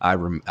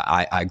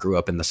I grew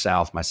up in the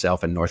South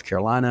myself in North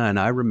Carolina, and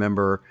I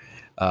remember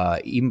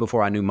even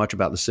before I knew much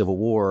about the Civil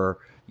War,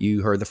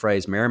 you heard the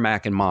phrase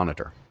Merrimack and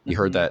Monitor. You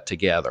heard that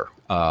together,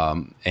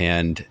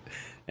 and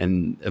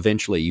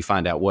eventually you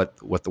find out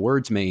what the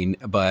words mean.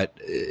 But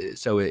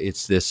so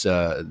it's this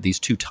these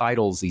two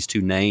titles, these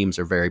two names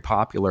are very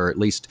popular. At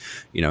least,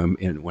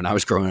 when I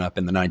was growing up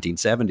in the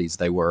 1970s,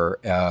 they were.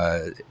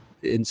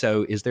 And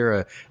so is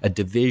there a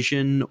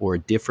division or a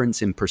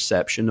difference in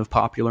perception of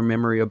popular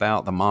memory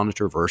about the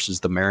Monitor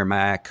versus the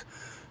Merrimack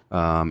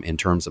in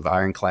terms of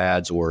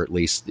ironclads, or at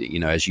least,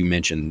 as you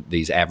mentioned,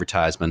 these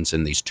advertisements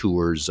and these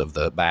tours of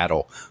the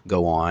battle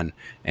go on.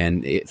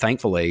 And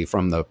thankfully,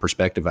 from the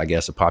perspective, I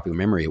guess, of popular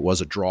memory, it was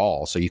a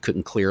draw. So you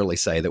couldn't clearly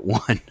say that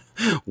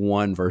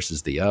one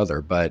versus the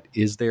other. But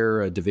is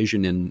there a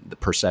division in the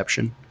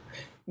perception?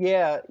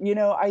 Yeah,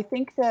 I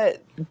think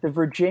that the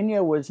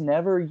Virginia was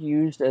never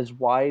used as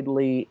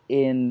widely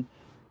in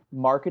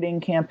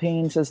marketing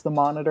campaigns as the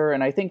Monitor.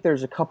 And I think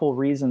there's a couple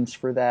reasons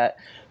for that.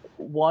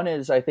 One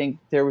is I think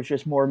there was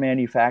just more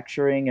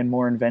manufacturing and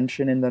more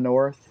invention in the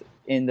North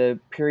in the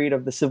period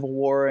of the Civil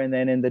War and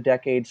then in the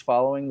decades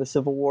following the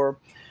Civil War,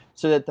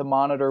 so that the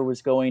Monitor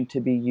was going to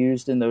be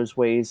used in those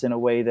ways in a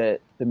way that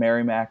the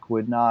Merrimack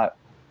would not.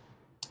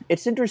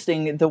 It's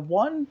interesting. The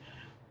one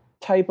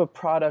type of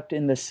product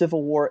in the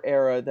Civil War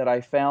era that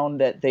I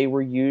found that they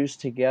were used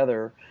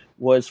together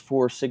was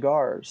for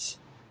cigars.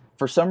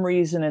 For some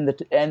reason,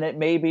 and it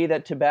may be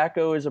that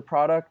tobacco is a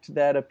product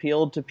that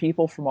appealed to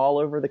people from all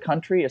over the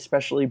country,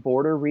 especially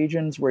border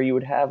regions where you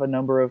would have a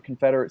number of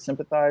Confederate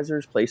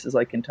sympathizers, places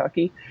like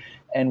Kentucky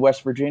and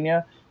West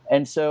Virginia.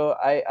 And so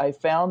I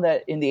found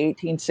that in the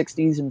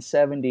 1860s and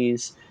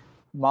 70s,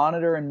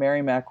 Monitor and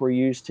Merrimack were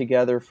used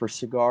together for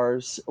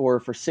cigars or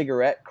for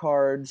cigarette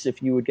cards.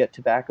 If you would get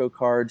tobacco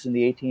cards in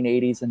the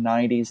 1880s and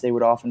 90s, they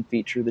would often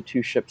feature the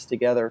two ships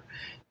together.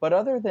 But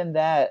other than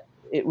that,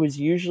 it was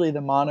usually the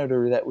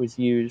Monitor that was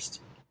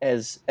used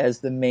as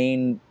the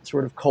main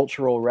sort of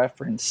cultural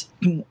reference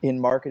in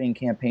marketing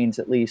campaigns,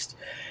 at least.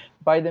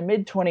 By the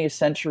mid-20th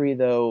century,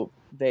 though,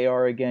 they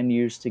are again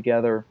used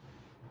together.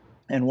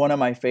 And one of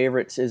my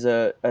favorites is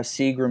a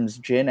Seagram's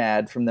gin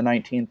ad from the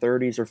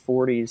 1930s or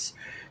 40s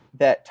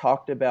that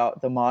talked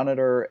about the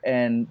Monitor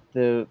and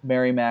the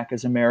Merrimack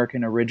as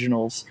American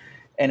originals.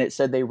 And it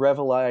said they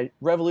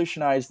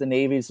revolutionized the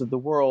navies of the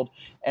world.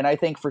 And I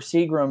think for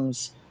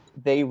Seagram's,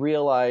 they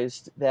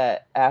realized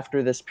that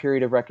after this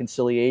period of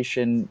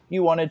reconciliation,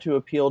 you wanted to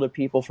appeal to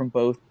people from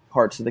both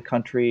parts of the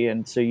country,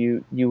 and so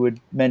you would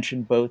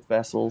mention both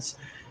vessels.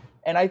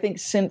 And I think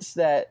since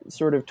that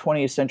sort of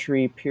 20th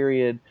century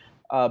period,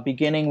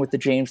 beginning with the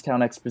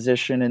Jamestown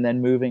Exposition and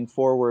then moving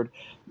forward,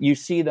 you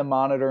see the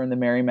Monitor and the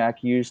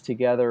Merrimack used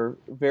together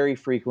very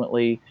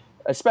frequently,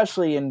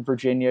 especially in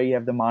Virginia. You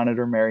have the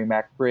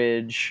Monitor-Merrimack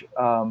Bridge.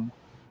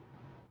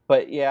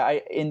 But yeah,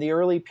 in the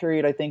early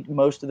period, I think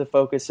most of the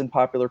focus in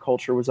popular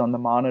culture was on the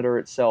Monitor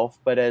itself.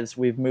 But as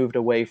we've moved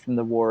away from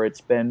the war,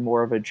 it's been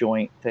more of a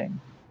joint thing.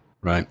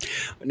 Right.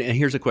 And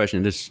here's a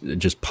question. This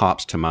just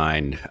pops to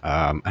mind.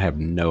 I have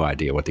no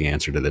idea what the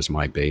answer to this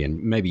might be,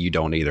 and maybe you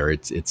don't either.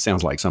 It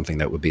sounds like something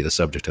that would be the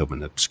subject of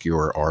an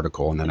obscure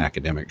article in an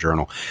academic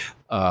journal.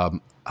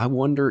 I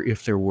wonder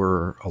if there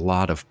were a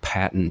lot of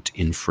patent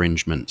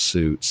infringement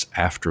suits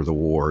after the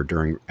war,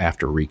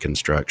 after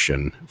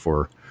Reconstruction,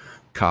 for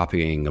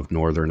copying of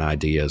Northern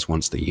ideas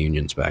once the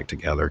Union's back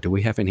together. Do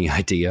we have any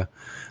idea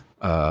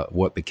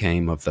what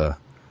became of the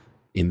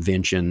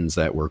inventions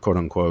that were quote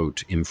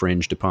unquote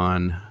infringed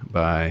upon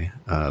by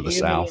the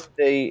South?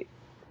 Do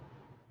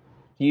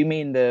you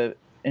mean the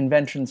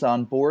inventions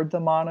on board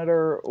the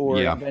Monitor, or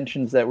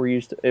inventions that were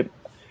used to?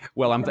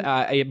 Well,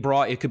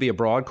 it could be a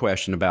broad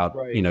question about,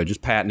 right,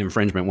 just patent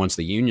infringement once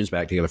the Union's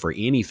back together for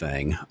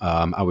anything.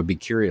 I would be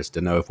curious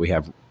to know if we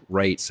have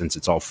rates, since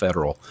it's all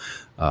federal.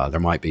 There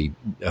might be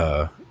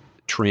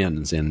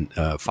trends in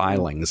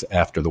filings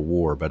after the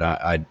war, but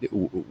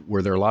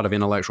were there a lot of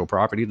intellectual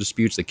property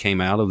disputes that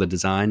came out of the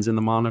designs in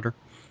the Monitor?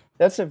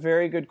 That's a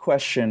very good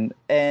question,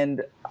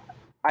 and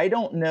I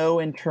don't know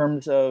in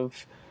terms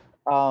of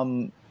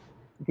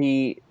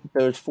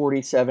those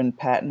 47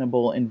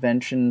 patentable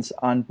inventions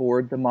on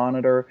board the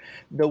Monitor.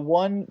 The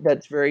one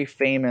that's very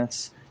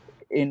famous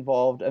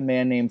involved a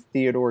man named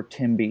Theodore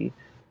Timby,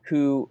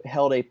 who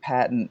held a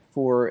patent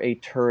for a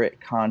turret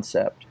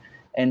concept.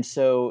 And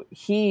so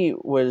he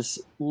was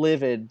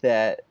livid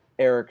that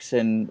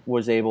Erickson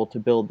was able to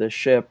build this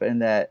ship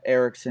and that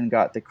Erickson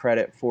got the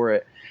credit for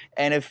it.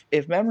 And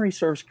if memory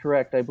serves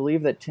correct, I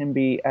believe that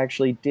Timby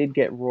actually did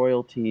get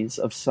royalties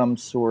of some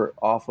sort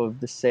off of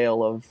the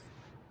sale of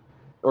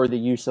or the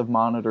use of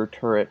monitor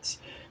turrets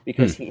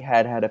because he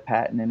had a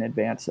patent in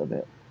advance of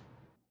it.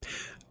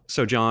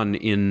 So, John,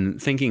 in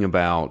thinking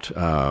about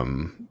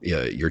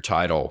your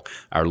title,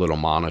 Our Little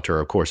Monitor,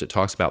 of course, it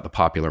talks about the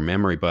popular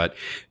memory, but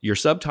your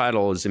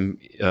subtitle is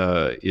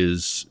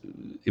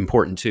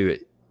important too.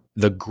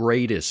 The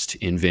greatest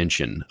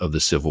invention of the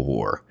Civil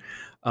War.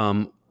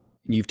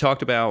 You've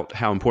talked about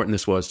how important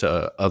this was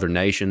to other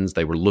nations.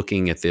 They were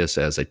looking at this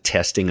as a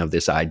testing of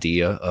this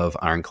idea of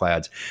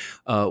ironclads.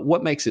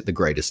 What makes it the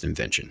greatest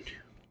invention?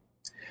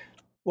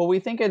 Well,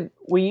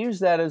 we use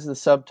that as the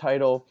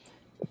subtitle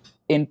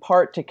in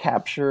part to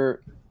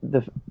capture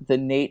the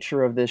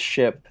nature of this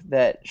ship,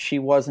 that she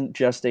wasn't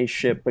just a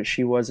ship, but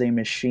she was a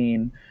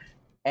machine,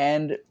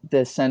 and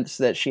the sense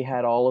that she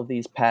had all of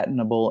these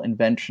patentable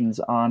inventions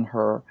on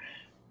her.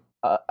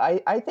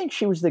 I think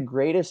she was the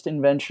greatest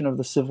invention of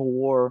the Civil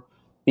War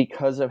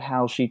because of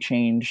how she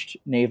changed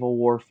naval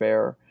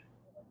warfare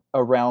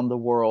around the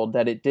world,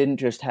 that it didn't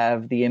just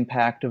have the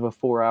impact of a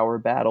 4-hour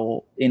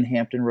battle in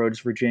Hampton Roads,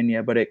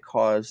 Virginia, but it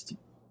caused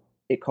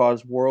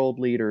world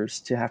leaders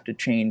to have to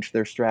change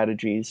their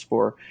strategies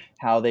for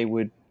how they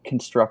would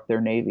construct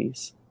their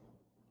navies.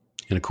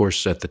 And of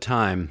course, at the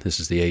time, this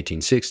is the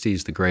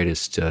 1860s, the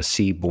greatest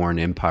seaborne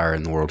empire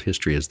in the world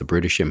history is the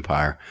British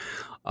Empire.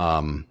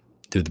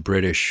 Did the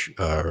British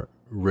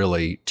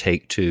really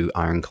take to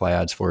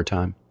ironclads for a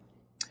time?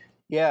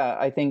 Yeah,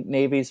 I think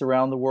navies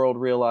around the world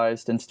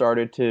realized and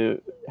started to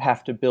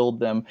have to build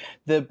them.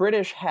 The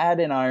British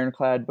had an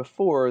ironclad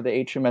before, the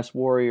HMS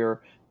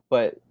Warrior,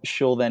 but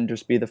she'll then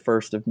just be the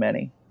first of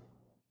many.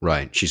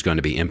 Right. She's going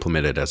to be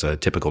implemented as a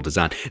typical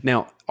design.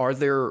 Now, are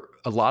there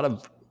a lot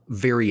of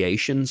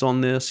variations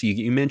on this?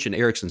 You mentioned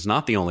Erickson's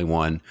not the only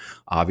one,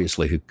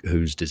 obviously,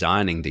 who's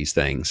designing these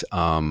things.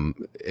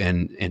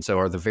 And so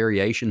are the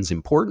variations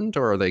important,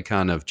 or are they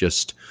kind of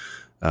just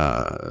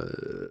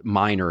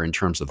minor in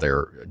terms of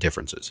their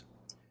differences?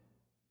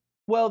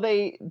 Well,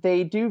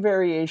 they do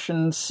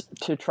variations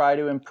to try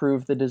to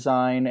improve the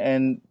design,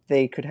 and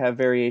they could have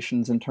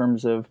variations in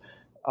terms of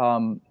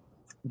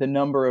the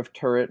number of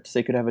turrets.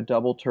 They could have a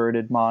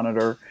double-turreted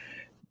monitor.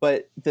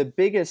 But the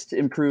biggest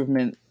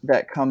improvement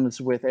that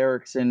comes with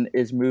Erickson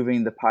is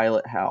moving the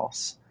pilot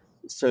house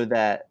so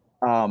that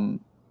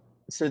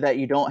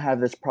you don't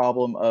have this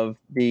problem of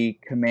the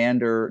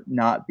commander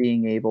not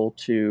being able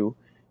to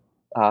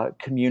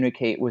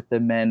communicate with the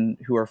men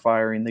who are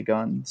firing the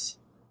guns.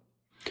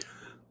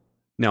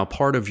 Now,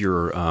 part of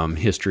your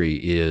history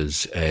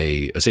is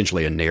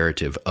essentially a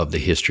narrative of the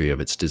history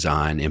of its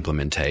design,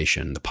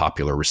 implementation, the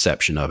popular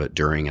reception of it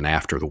during and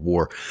after the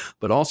war.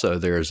 But also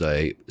there's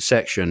a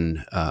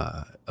section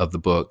of the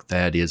book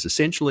that is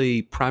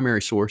essentially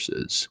primary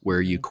sources where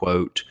you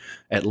quote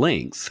at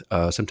length,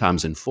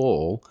 sometimes in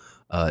full,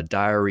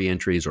 diary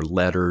entries or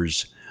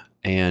letters.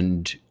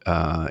 And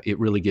it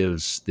really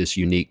gives this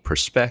unique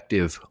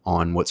perspective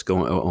on what's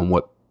going on,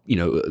 what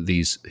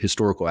these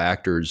historical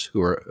actors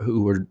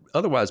who would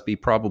otherwise be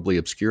probably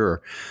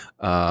obscure,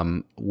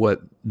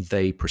 what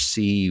they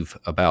perceive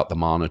about the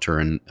Monitor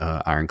and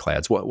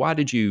ironclads. Why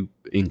did you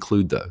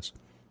include those?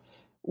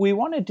 We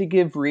wanted to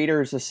give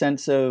readers a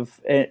sense of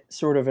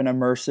sort of an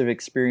immersive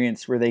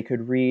experience where they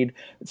could read.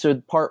 So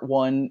part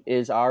one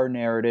is our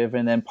narrative,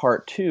 and then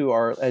part two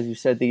are, as you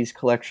said, these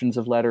collections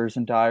of letters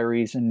and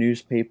diaries and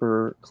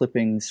newspaper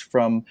clippings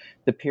from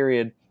the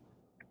period.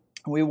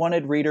 We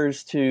wanted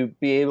readers to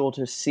be able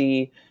to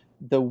see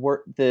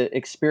the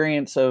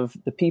experience of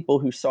the people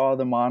who saw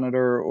the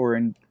Monitor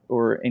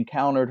or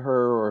encountered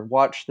her or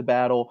watched the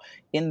battle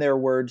in their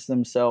words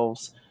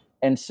themselves.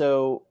 And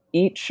so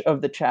each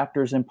of the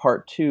chapters in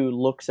part two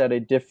looks at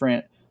a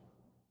different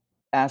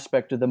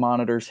aspect of the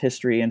Monitor's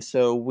history. And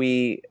so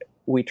we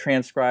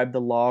transcribed the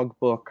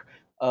logbook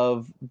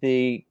of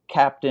the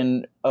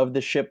captain of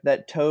the ship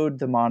that towed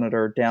the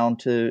Monitor down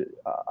to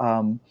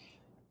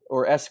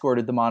or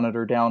escorted the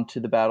Monitor down to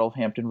the Battle of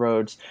Hampton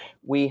Roads.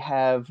 We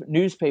have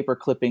newspaper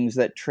clippings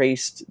that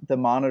traced the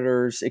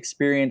Monitor's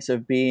experience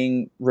of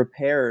being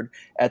repaired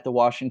at the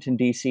Washington,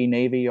 D.C.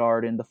 Navy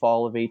Yard in the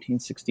fall of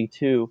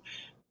 1862.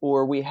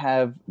 Or we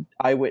have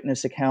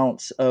eyewitness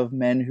accounts of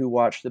men who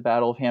watched the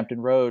Battle of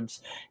Hampton Roads.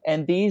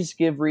 And these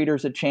give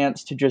readers a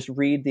chance to just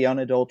read the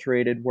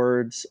unadulterated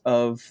words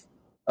of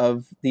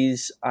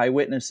these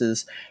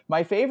eyewitnesses.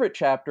 My favorite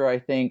chapter, I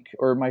think,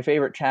 or my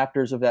favorite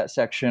chapters of that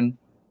section,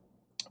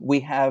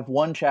 we have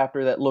one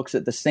chapter that looks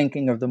at the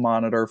sinking of the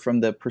Monitor from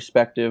the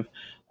perspective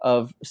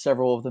of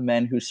several of the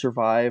men who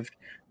survived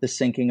the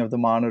sinking of the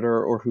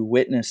Monitor or who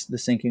witnessed the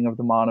sinking of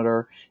the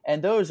Monitor.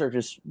 And those are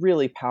just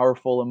really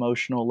powerful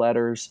emotional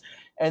letters.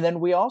 And then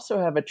we also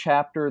have a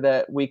chapter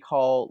that we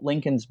call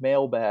Lincoln's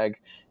Mailbag.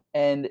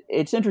 And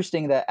it's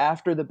interesting that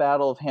after the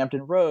Battle of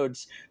Hampton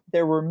Roads,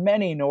 there were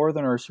many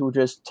Northerners who were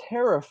just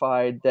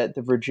terrified that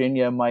the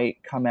Virginia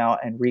might come out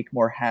and wreak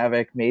more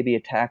havoc, maybe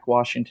attack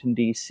Washington,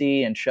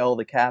 D.C. and shell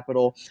the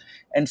Capitol.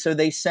 And so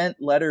they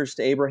sent letters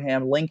to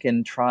Abraham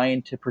Lincoln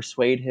trying to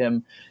persuade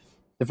him,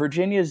 the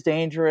Virginia is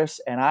dangerous,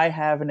 and I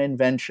have an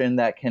invention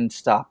that can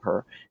stop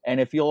her.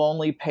 And if you'll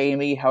only pay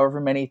me however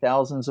many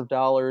thousands of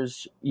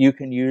dollars, you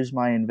can use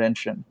my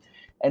invention.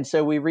 And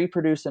so we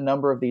reproduce a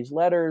number of these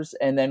letters,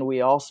 and then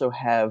we also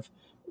have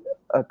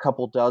a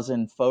couple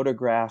dozen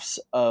photographs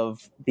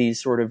of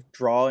these sort of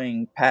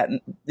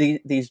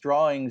these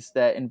drawings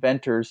that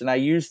inventors, and I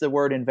use the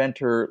word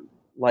inventor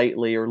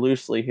lightly or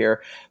loosely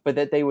here, but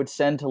that they would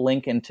send to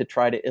Lincoln to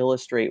try to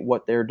illustrate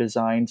what their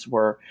designs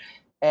were.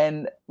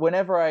 And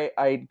whenever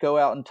I go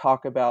out and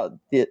talk about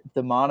the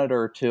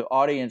Monitor to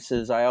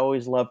audiences, I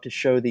always love to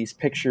show these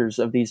pictures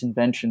of these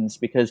inventions,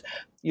 because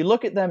you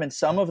look at them and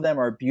some of them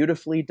are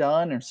beautifully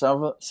done, and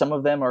some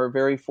of them are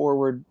very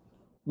forward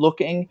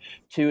looking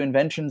to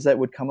inventions that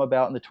would come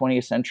about in the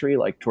 20th century,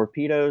 like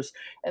torpedoes.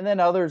 And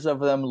then others of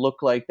them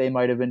look like they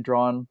might have been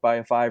drawn by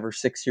a 5 or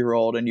 6 year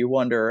old. And you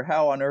wonder,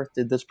 how on earth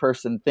did this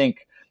person think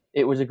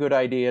it was a good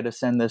idea to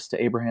send this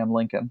to Abraham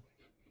Lincoln?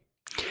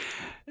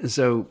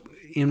 So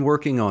in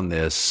working on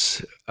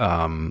this,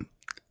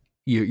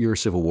 you're a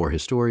Civil War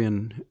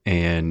historian,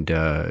 and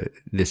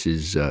this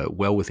is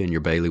well within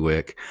your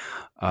bailiwick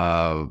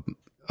of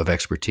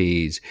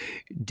expertise.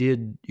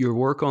 Did your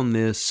work on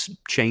this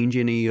change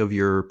any of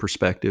your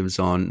perspectives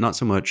on not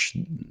so much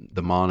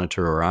the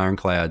Monitor or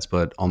ironclads,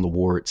 but on the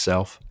war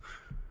itself?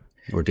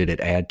 Or did it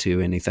add to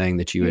anything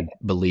that you had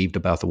believed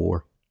about the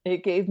war?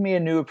 It gave me a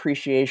new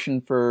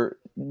appreciation for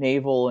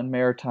naval and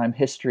maritime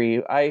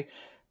history.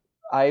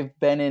 I've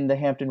been in the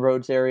Hampton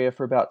Roads area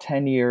for about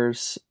 10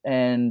 years,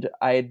 and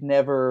I had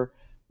never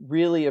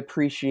really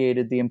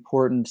appreciated the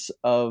importance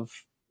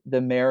of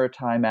the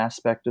maritime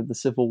aspect of the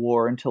Civil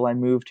War until I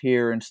moved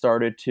here and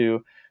started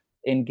to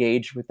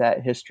engage with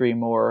that history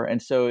more.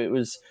 And so it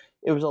was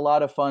a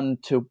lot of fun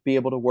to be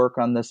able to work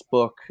on this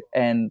book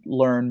and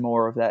learn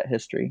more of that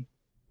history.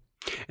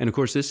 And of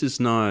course, this is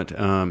not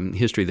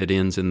history that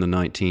ends in the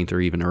 19th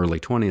or even early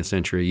 20th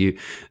century.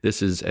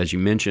 This is, as you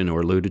mentioned or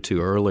alluded to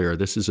earlier,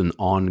 this is an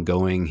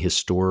ongoing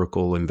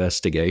historical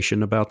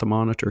investigation about the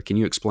Monitor. Can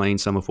you explain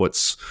some of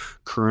what's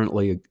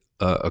currently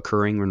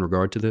occurring in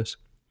regard to this?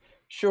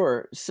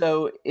 Sure.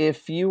 So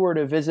if you were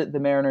to visit the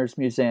Mariners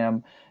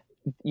Museum,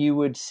 you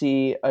would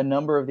see a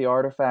number of the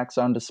artifacts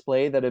on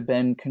display that have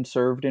been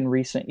conserved in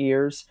recent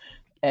years.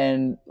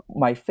 And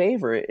my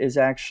favorite is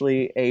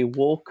actually a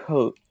wool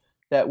coat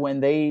that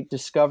when they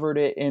discovered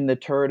it in the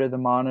turret of the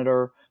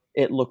Monitor,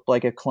 it looked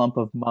like a clump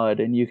of mud,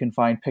 and you can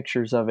find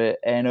pictures of it.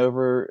 And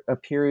over a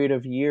period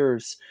of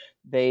years,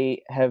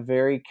 they have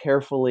very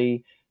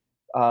carefully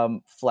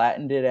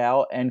flattened it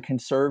out and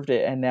conserved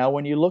it. And now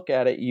when you look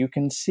at it, you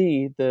can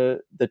see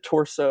the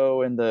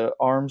torso and the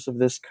arms of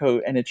this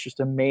coat. And it's just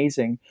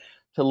amazing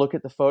to look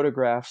at the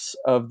photographs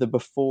of the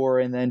before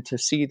and then to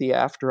see the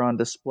after on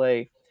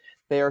display.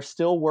 They are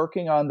still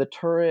working on the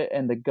turret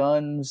and the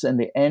guns and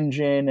the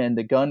engine and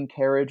the gun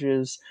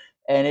carriages.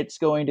 And it's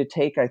going to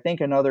take, I think,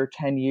 another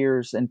 10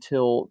 years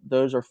until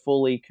those are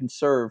fully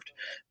conserved.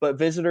 But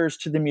visitors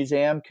to the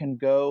museum can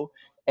go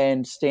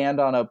and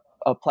stand on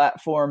a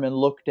platform and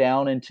look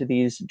down into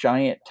these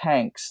giant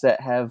tanks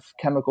that have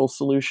chemical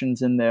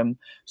solutions in them,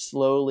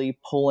 slowly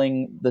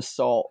pulling the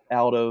salt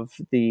out of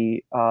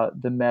the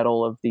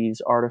metal of these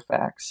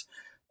artifacts.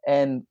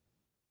 And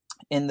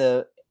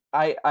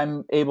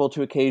I'm able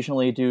to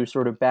occasionally do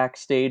sort of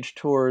backstage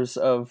tours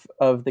of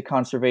the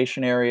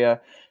conservation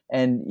area,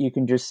 and you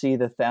can just see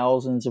the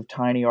thousands of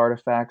tiny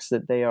artifacts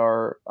that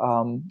they're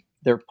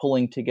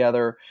pulling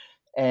together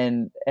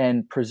and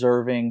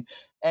preserving.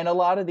 And a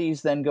lot of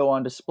these then go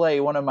on display.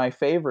 One of my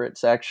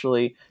favorites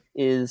actually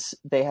is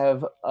they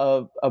have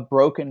a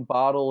broken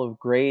bottle of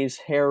Gray's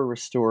hair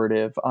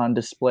restorative on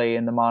display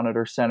in the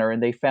Monitor Center,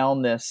 and they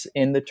found this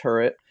in the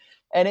turret.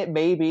 And it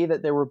may be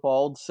that there were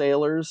bald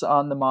sailors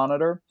on the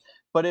Monitor,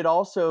 but it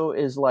also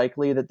is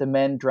likely that the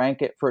men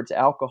drank it for its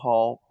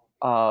alcohol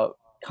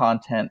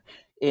content.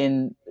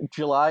 In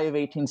July of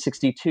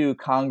 1862,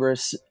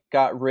 Congress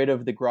got rid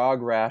of the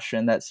grog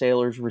ration that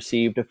sailors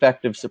received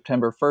effective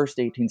September 1st,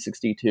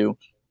 1862.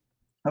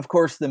 Of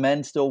course, the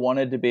men still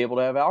wanted to be able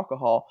to have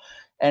alcohol.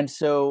 And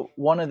so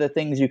one of the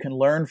things you can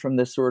learn from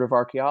this sort of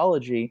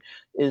archaeology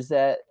is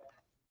that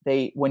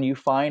when you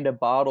find a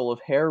bottle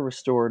of hair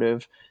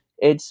restorative,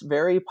 it's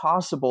very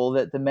possible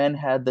that the men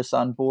had this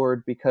on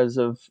board because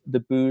of the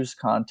booze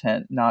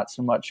content, not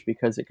so much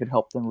because it could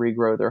help them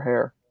regrow their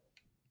hair.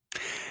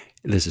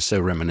 This is so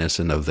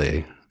reminiscent of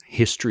the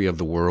history of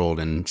the world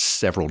and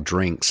several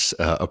drinks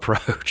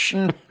approach.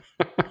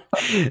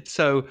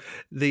 So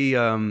the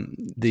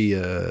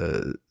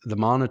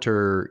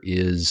Monitor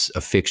is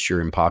a fixture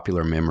in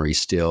popular memory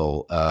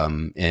still,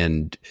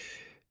 and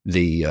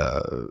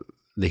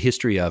the the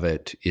history of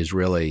it is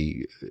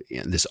really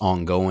this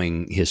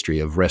ongoing history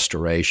of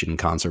restoration,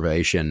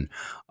 conservation.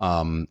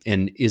 And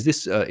is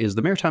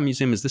the Maritime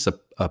Museum, is this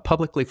a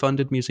publicly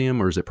funded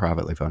museum or is it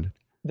privately funded?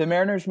 The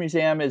Mariners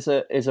Museum is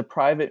a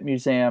private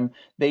museum.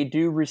 They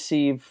do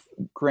receive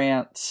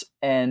grants,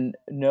 and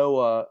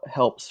NOAA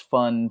helps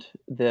fund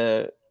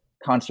the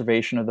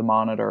conservation of the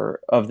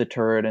monitor, of the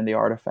turret, and the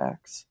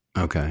artifacts.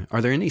 Okay.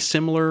 Are there any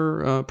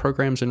similar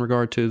programs in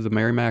regard to the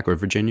Merrimack or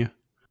Virginia?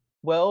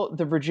 Well,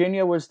 the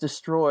Virginia was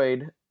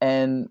destroyed,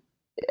 and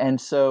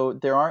so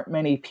there aren't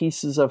many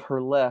pieces of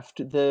her left.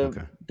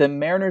 The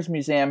Mariners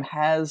Museum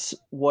has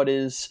what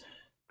is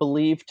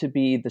believed to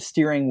be the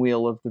steering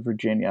wheel of the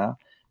Virginia.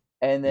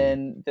 And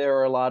then there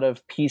are a lot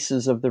of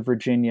pieces of the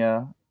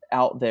Virginia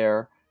out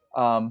there.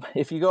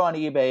 If you go on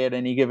eBay at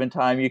any given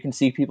time, you can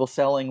see people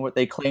selling what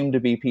they claim to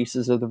be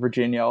pieces of the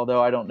Virginia,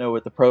 although I don't know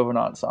what the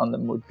provenance on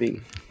them would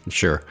be.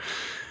 Sure.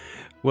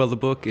 Well, the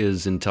book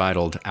is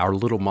entitled Our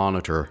Little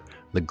Monitor,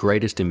 The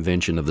Greatest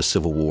Invention of the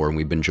Civil War, and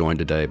we've been joined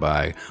today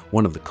by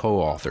one of the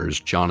co-authors,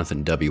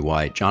 Jonathan W.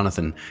 White.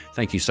 Jonathan,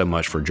 thank you so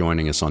much for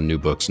joining us on New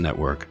Books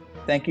Network.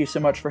 Thank you so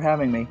much for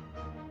having me.